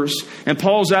martyrs. And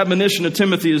Paul's admonition to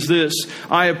Timothy is this: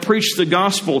 I have preached the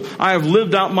gospel. I have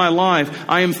lived out my life.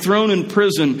 I am thrown in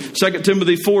prison. 2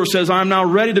 Timothy 4 says, I am now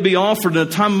ready to be offered, and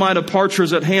the time of my departure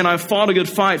is at hand. I have fought a good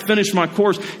fight, finished my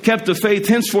course, kept the faith.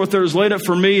 Henceforth there is laid up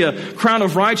for me a crown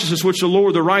of righteousness, which the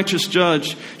Lord, the righteous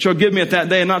judge, shall give me at that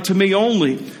day, and not to me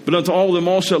only, but unto all them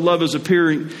also that love is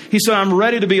appearing. He said, I'm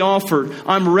ready to be offered.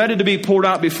 I'm ready to be poured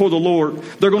out before the Lord.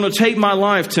 They're going to take my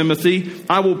life, Timothy.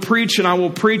 I will preach and I will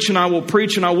preach and I will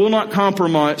preach, and I will not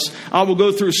compromise. I will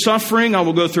go through suffering. I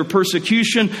will go through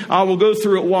persecution. I will go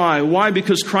through it. Why? Why?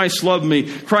 Because Christ loved me.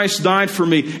 Christ died for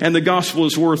me, and the gospel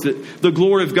is worth it. The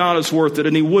glory of God is worth it,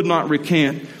 and he would not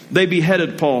recant. They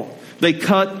beheaded Paul. They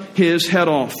cut his head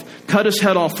off. Cut his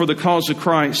head off for the cause of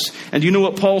Christ. And you know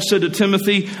what Paul said to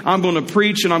Timothy? I'm going to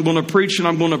preach and I'm going to preach and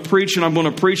I'm going to preach and I'm going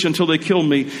to preach until they kill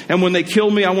me. And when they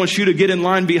kill me, I want you to get in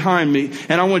line behind me.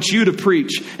 And I want you to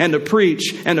preach and to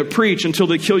preach and to preach until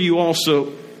they kill you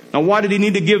also. Now, why did he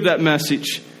need to give that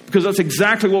message? Because that's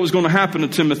exactly what was going to happen to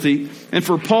Timothy. And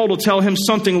for Paul to tell him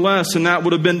something less than that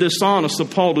would have been dishonest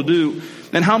of Paul to do.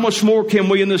 And how much more can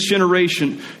we in this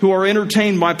generation, who are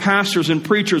entertained by pastors and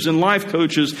preachers and life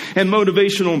coaches and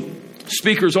motivational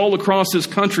speakers all across this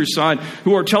countryside,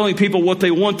 who are telling people what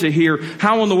they want to hear,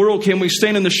 how in the world can we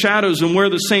stand in the shadows and wear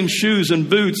the same shoes and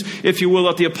boots, if you will,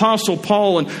 that the Apostle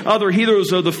Paul and other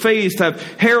heroes of the faith have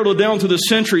heralded down through the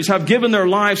centuries, have given their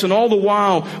lives, and all the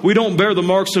while we don't bear the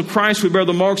marks of Christ, we bear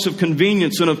the marks of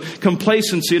convenience and of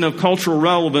complacency and of cultural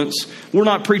relevance. We're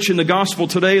not preaching the gospel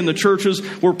today in the churches.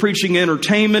 We're preaching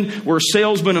entertainment. We're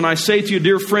salesmen, and I say to you,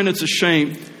 dear friend, it's a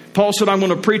shame. Paul said, I'm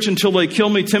going to preach until they kill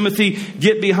me. Timothy,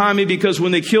 get behind me, because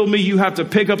when they kill me, you have to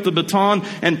pick up the baton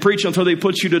and preach until they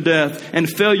put you to death. And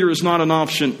failure is not an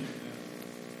option.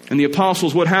 And the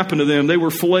apostles, what happened to them? They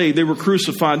were filleted, they were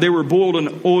crucified, they were boiled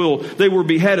in oil, they were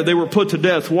beheaded, they were put to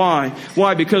death. Why?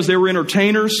 Why? Because they were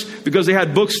entertainers? Because they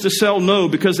had books to sell? No,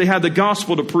 because they had the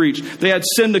gospel to preach. They had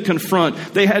sin to confront.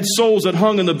 They had souls that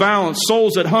hung in the balance,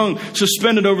 souls that hung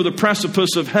suspended over the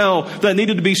precipice of hell, that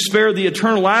needed to be spared the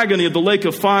eternal agony of the lake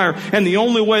of fire. And the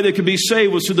only way they could be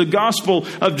saved was through the gospel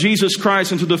of Jesus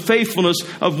Christ and through the faithfulness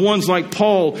of ones like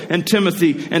Paul and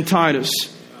Timothy and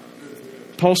Titus.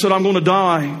 Paul said, I'm going to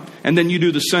die, and then you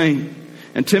do the same.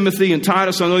 And Timothy and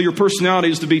Titus, I know your personality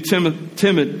is to be timid.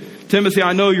 Timothy,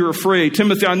 I know you're afraid.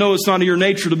 Timothy, I know it's not in your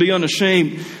nature to be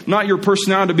unashamed, not your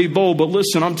personality to be bold. But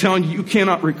listen, I'm telling you, you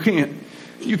cannot recant.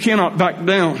 You cannot back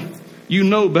down. You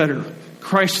know better.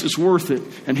 Christ is worth it,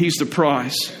 and he's the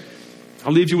prize.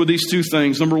 I'll leave you with these two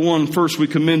things. Number one, first, we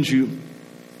commend you.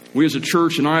 We as a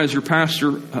church, and I as your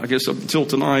pastor, I guess up until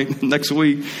tonight, next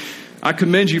week, I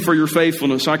commend you for your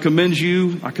faithfulness. I commend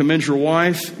you. I commend your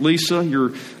wife, Lisa,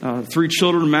 your 3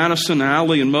 children, Madison,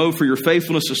 Allie, and Mo, for your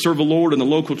faithfulness to serve the Lord in the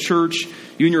local church.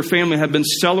 You and your family have been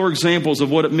stellar examples of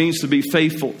what it means to be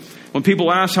faithful. When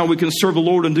people ask how we can serve the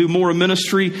Lord and do more in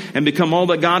ministry and become all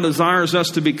that God desires us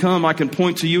to become, I can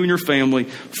point to you and your family.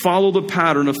 Follow the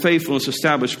pattern of faithfulness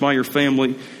established by your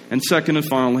family. And second and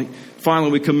finally,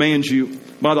 we command you,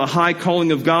 by the high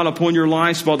calling of God upon your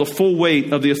lives, by the full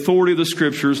weight of the authority of the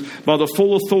Scriptures, by the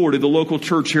full authority of the local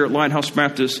church here at Lighthouse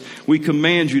Baptist, we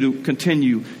command you to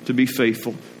continue to be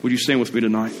faithful. Would you stand with me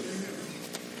tonight?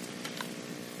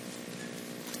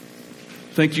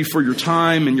 Thank you for your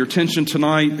time and your attention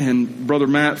tonight, and Brother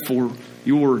Matt, for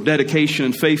your dedication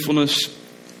and faithfulness.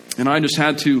 And I just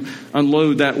had to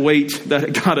unload that weight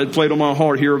that God had played on my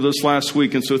heart here this last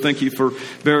week. And so thank you for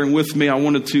bearing with me. I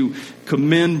wanted to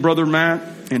commend Brother Matt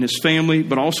and his family,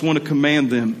 but I also want to command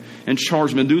them and charge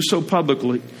them, and do so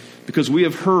publicly, because we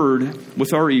have heard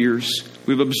with our ears,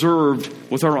 we've observed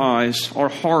with our eyes, our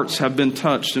hearts have been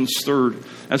touched and stirred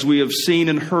as we have seen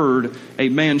and heard a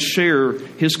man share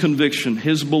his conviction,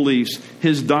 his beliefs,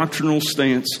 his doctrinal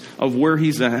stance of where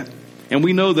he's at. And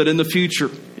we know that in the future,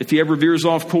 if he ever veers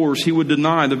off course, he would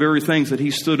deny the very things that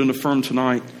he stood and affirmed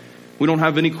tonight. We don't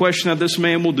have any question that this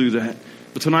man will do that.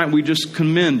 But tonight we just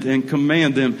commend and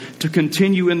command them to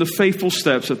continue in the faithful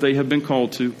steps that they have been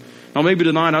called to. Now maybe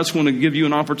tonight I just want to give you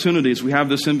an opportunity as we have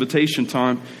this invitation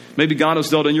time. Maybe God has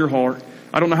dealt in your heart.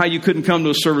 I don't know how you couldn't come to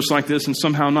a service like this and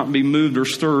somehow not be moved or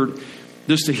stirred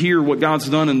just to hear what God's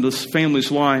done in this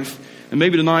family's life. And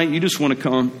maybe tonight you just want to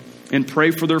come and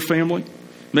pray for their family.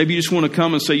 Maybe you just want to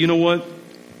come and say, you know what?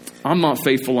 I'm not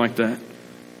faithful like that.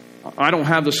 I don't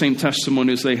have the same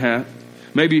testimony as they have.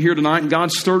 Maybe you're here tonight and God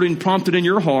stirred and prompted in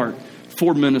your heart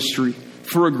for ministry,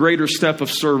 for a greater step of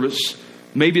service.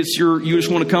 Maybe it's you just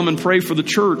want to come and pray for the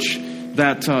church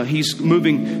that he's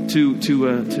moving to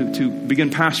begin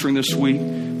pastoring this week.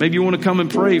 Maybe you want to come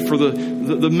and pray for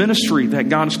the ministry that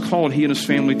God has called he and his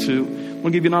family to. I want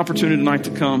to give you an opportunity tonight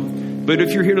to come. But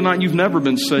if you're here tonight and you've never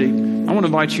been saved, I want to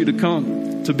invite you to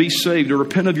come, to be saved, to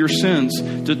repent of your sins,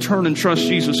 to turn and trust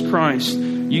Jesus Christ.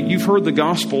 You've heard the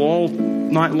gospel all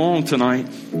night long tonight.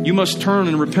 You must turn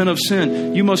and repent of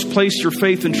sin. You must place your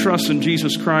faith and trust in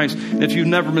Jesus Christ. And if you've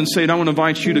never been saved, I want to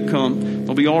invite you to come.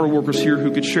 There'll be altar workers here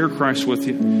who could share Christ with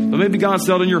you. But maybe God's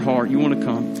dealt in your heart. You want to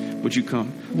come. Would you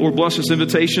come? Lord, bless this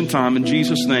invitation time in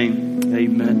Jesus' name.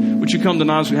 Amen. Would you come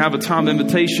tonight as we have a time of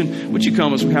invitation? Would you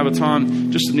come as we have a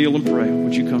time just to kneel and pray?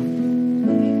 Would you come?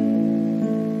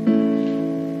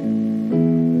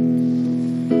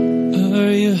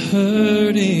 Are you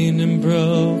hurting and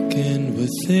broken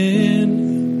within?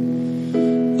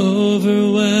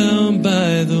 Overwhelmed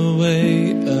by the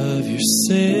weight of your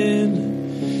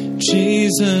sin?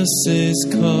 Jesus is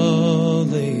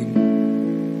calling.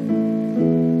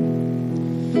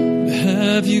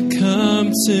 Have you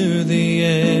come to the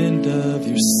end of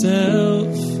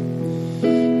yourself?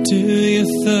 Do you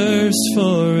thirst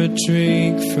for a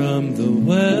drink from the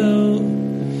well?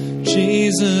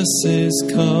 Jesus is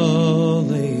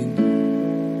calling.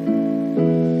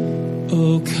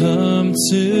 Oh, come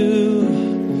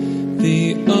to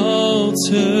the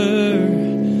altar.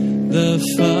 The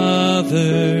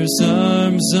Father's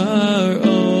arms are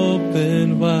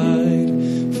open wide.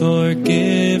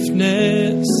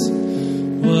 Forgiveness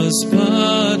was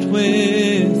bought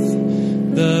with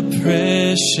the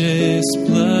precious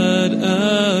blood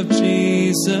of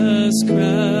Jesus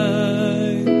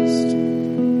Christ.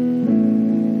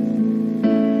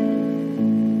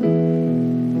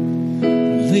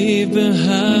 Leave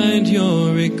behind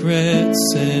your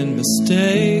regrets and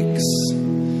mistakes.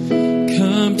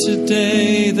 Come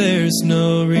today, there's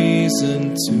no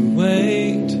reason to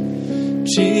wait.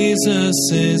 Jesus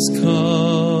is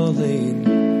calling.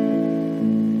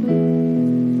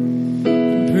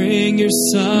 Bring your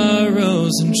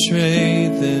sorrows and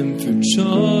trade them for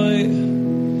joy.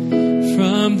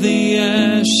 From the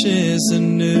ashes a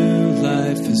new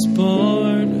life is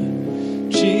born.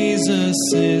 Jesus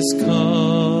is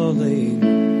calling.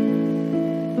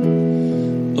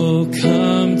 Oh,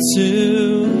 come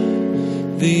to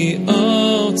the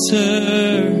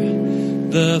altar.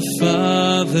 The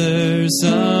Father's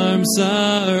arms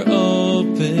are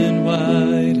open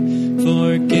wide.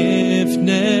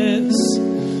 Forgiveness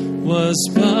was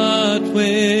bought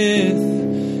with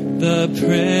the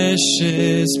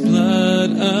precious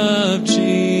blood of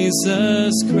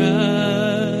Jesus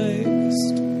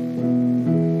Christ.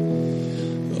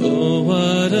 Oh,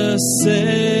 what a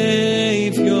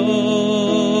Savior!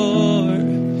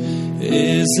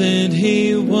 Isn't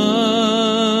He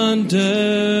wonderful?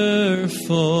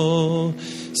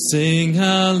 Sing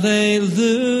hallelujah.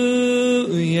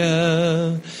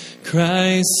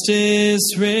 Christ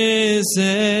is risen.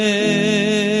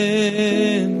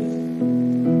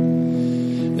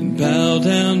 And bow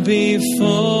down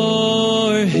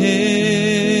before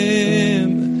Him,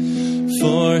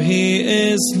 for He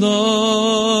is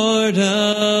Lord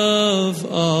of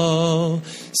all.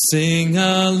 Sing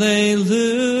hallelujah.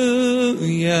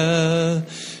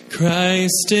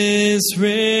 Christ is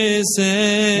risen.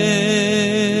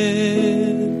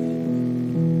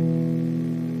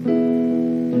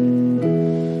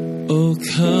 Oh,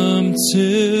 come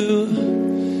to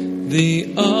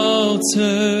the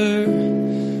altar.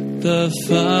 The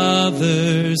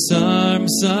Father's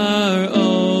arms are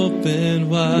open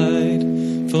wide.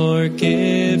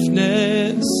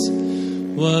 Forgiveness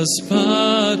was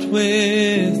bought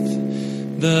with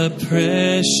the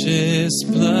precious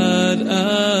blood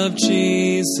of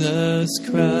Jesus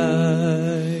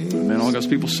Christ. Amen. All God's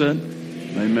people said.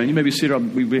 Amen. You may be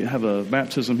seated. We have a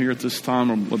baptism here at this time.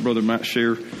 I'll let Brother Matt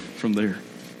share from there.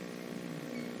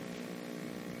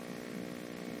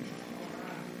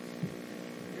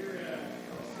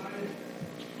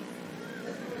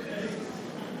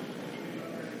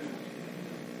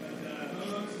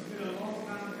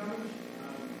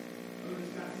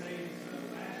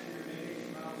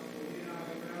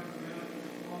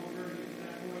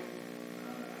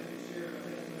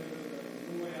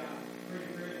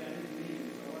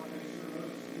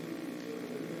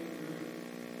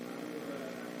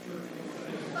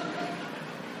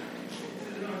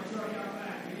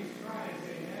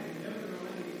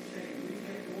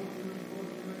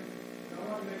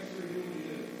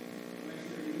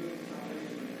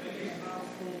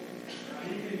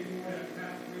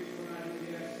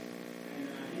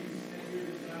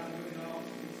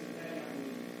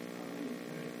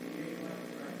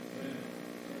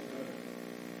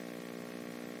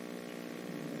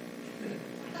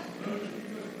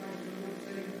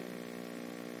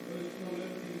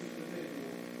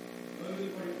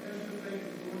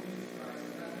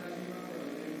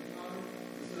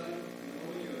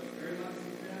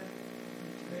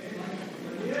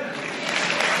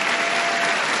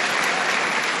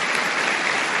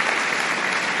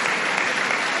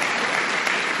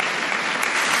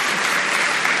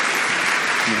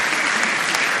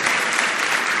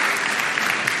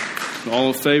 All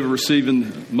in favor of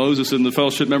receiving Moses in the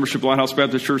fellowship membership of Lighthouse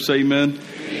Baptist Church, say amen.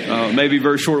 Maybe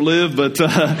very short-lived, but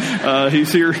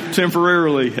he's here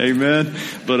temporarily. Amen.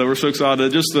 But we're so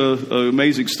excited. Just an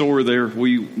amazing story there.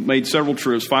 We made several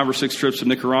trips, 5 or 6 trips to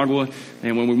Nicaragua.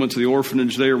 And when we went to the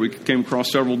orphanage there, we came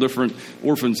across several different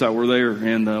orphans that were there.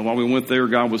 And while we went there,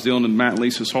 God was dealing in Matt and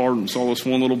Lisa's heart and saw this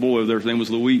one little boy there. His name was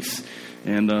Luis.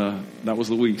 And that was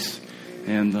Luis.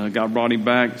 And God brought him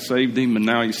back, saved him, and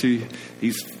now you see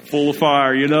he's full of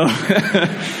fire, you know.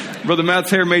 Brother Matt's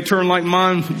hair may turn like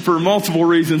mine for multiple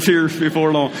reasons here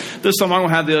before long. This time I'm going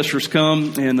to have the ushers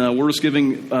come, and we're just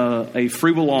giving a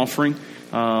free will offering.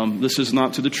 This is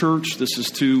not to the church. This is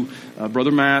to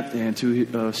Brother Matt and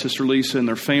to Sister Lisa and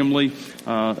their family.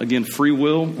 Again, free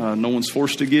will. No one's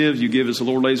forced to give. You give as the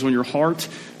Lord lays on your heart.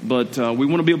 But we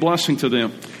want to be a blessing to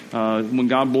them. When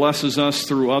God blesses us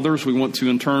through others, we want to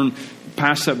in turn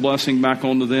pass that blessing back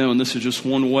on to them. And this is just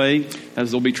one way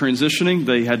as they'll be transitioning.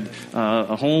 They had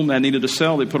a home that needed to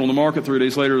sell. They put on the market. 3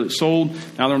 days later, it sold.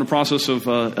 Now they're in the process of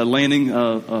landing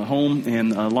a home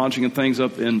and lodging and things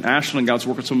up in Ashland. God's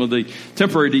working some of the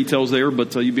temporary details there,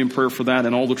 but you be in prayer for that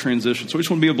and all the transition. So we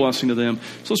just want to be a blessing to them.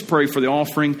 So let's pray for the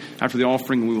offering. After the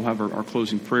offering, we will have our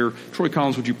closing prayer. Troy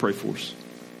Collins, would you pray for us?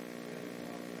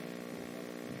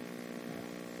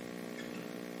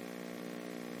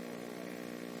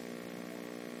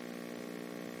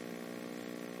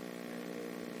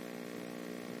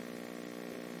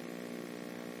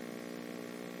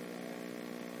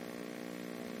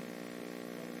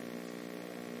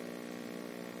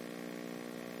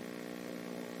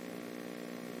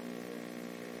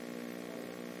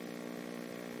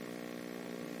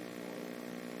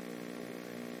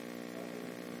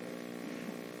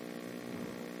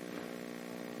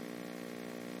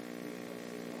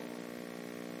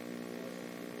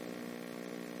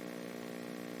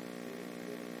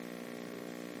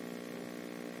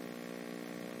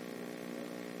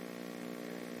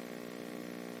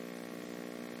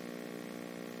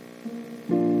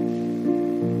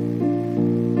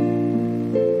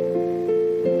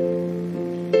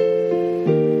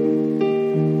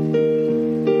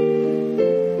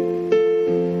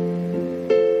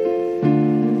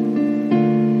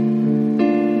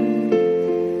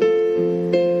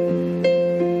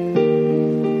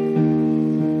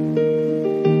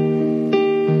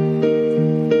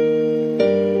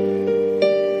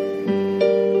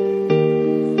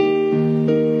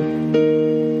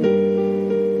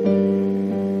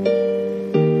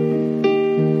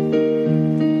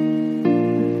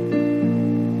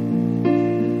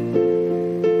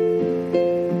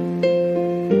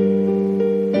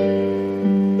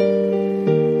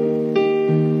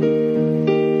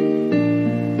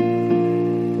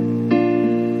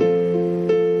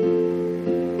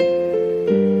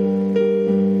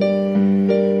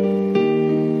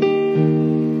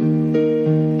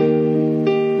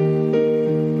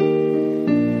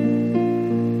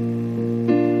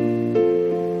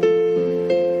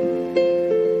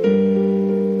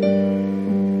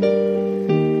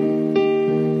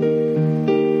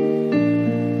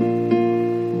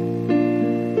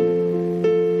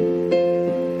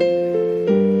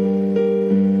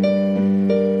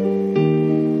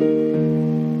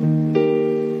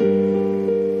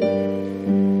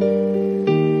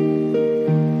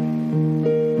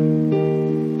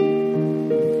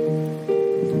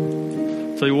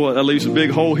 Tell you what, that leaves a big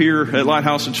hole here at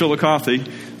Lighthouse in Chillicothe.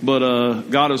 But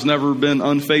God has never been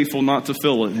unfaithful not to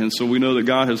fill it. And so we know that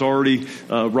God has already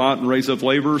wrought and raised up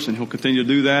laborers, and He'll continue to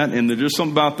do that. And there's just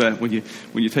something about that. When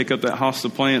you take up that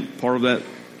hosta plant, part of that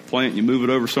plant, you move it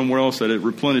over somewhere else, that it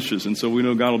replenishes. And so we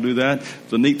know God will do that.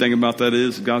 The neat thing about that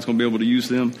is God's going to be able to use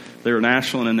them there in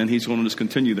Ashland, and then He's going to just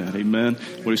continue that. Amen.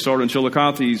 When He started in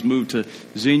Chillicothe, He's moved to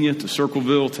Xenia, to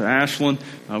Circleville, to Ashland.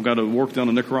 I've got a work down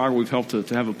in Nicaragua we've helped to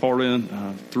have a part in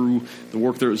through the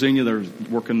work there at Xenia. They're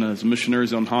working as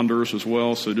missionaries on Honduras as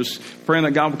well. So just praying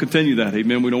that God will continue that.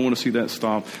 Amen. We don't want to see that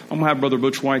stop. I'm going to have Brother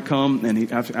Butch White come,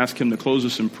 and ask him to close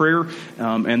us in prayer.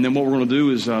 And then what we're going to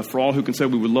do is, for all who can say,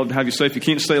 we would love to have you stay. If you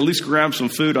can't stay, at least grab some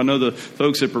food. I know the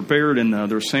folks have prepared, and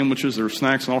there's sandwiches, there's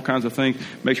snacks, and all kinds of things.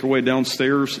 Make your way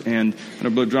downstairs. And I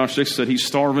know Brother Josh Dixon said he's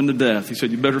starving to death. He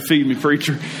said, "You better feed me,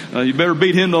 preacher. You better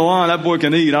beat him to the line. That boy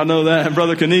can eat. I know that.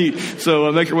 Brother can eat."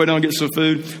 So make your way down and get some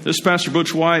food. This is Pastor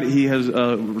Butch White. He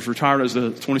was retired as the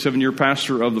 27-year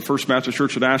pastor of the First Baptist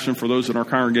Church at Ashland. For those in our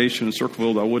congregation in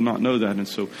Circleville, I would not know that. And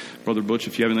so, Brother Butch,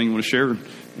 if you have anything you want to share,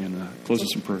 and close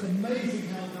us in prayer. It's amazing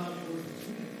how God works.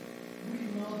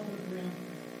 We love them.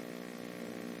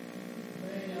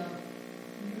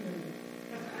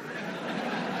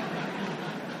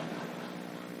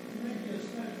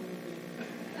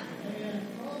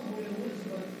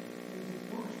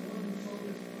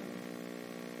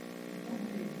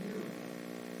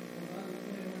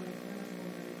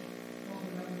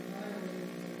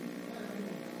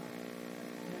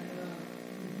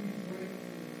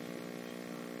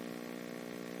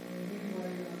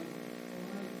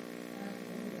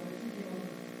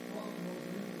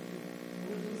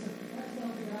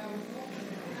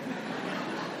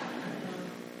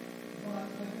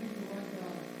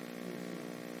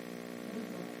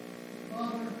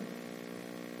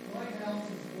 Lighthouse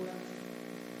is blessed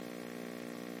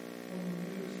from the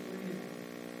news for you.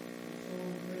 So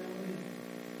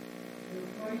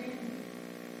they're fighting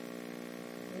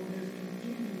for his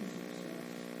continued success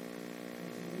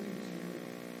as he leads here.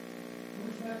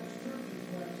 First Baptist Church is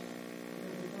blessed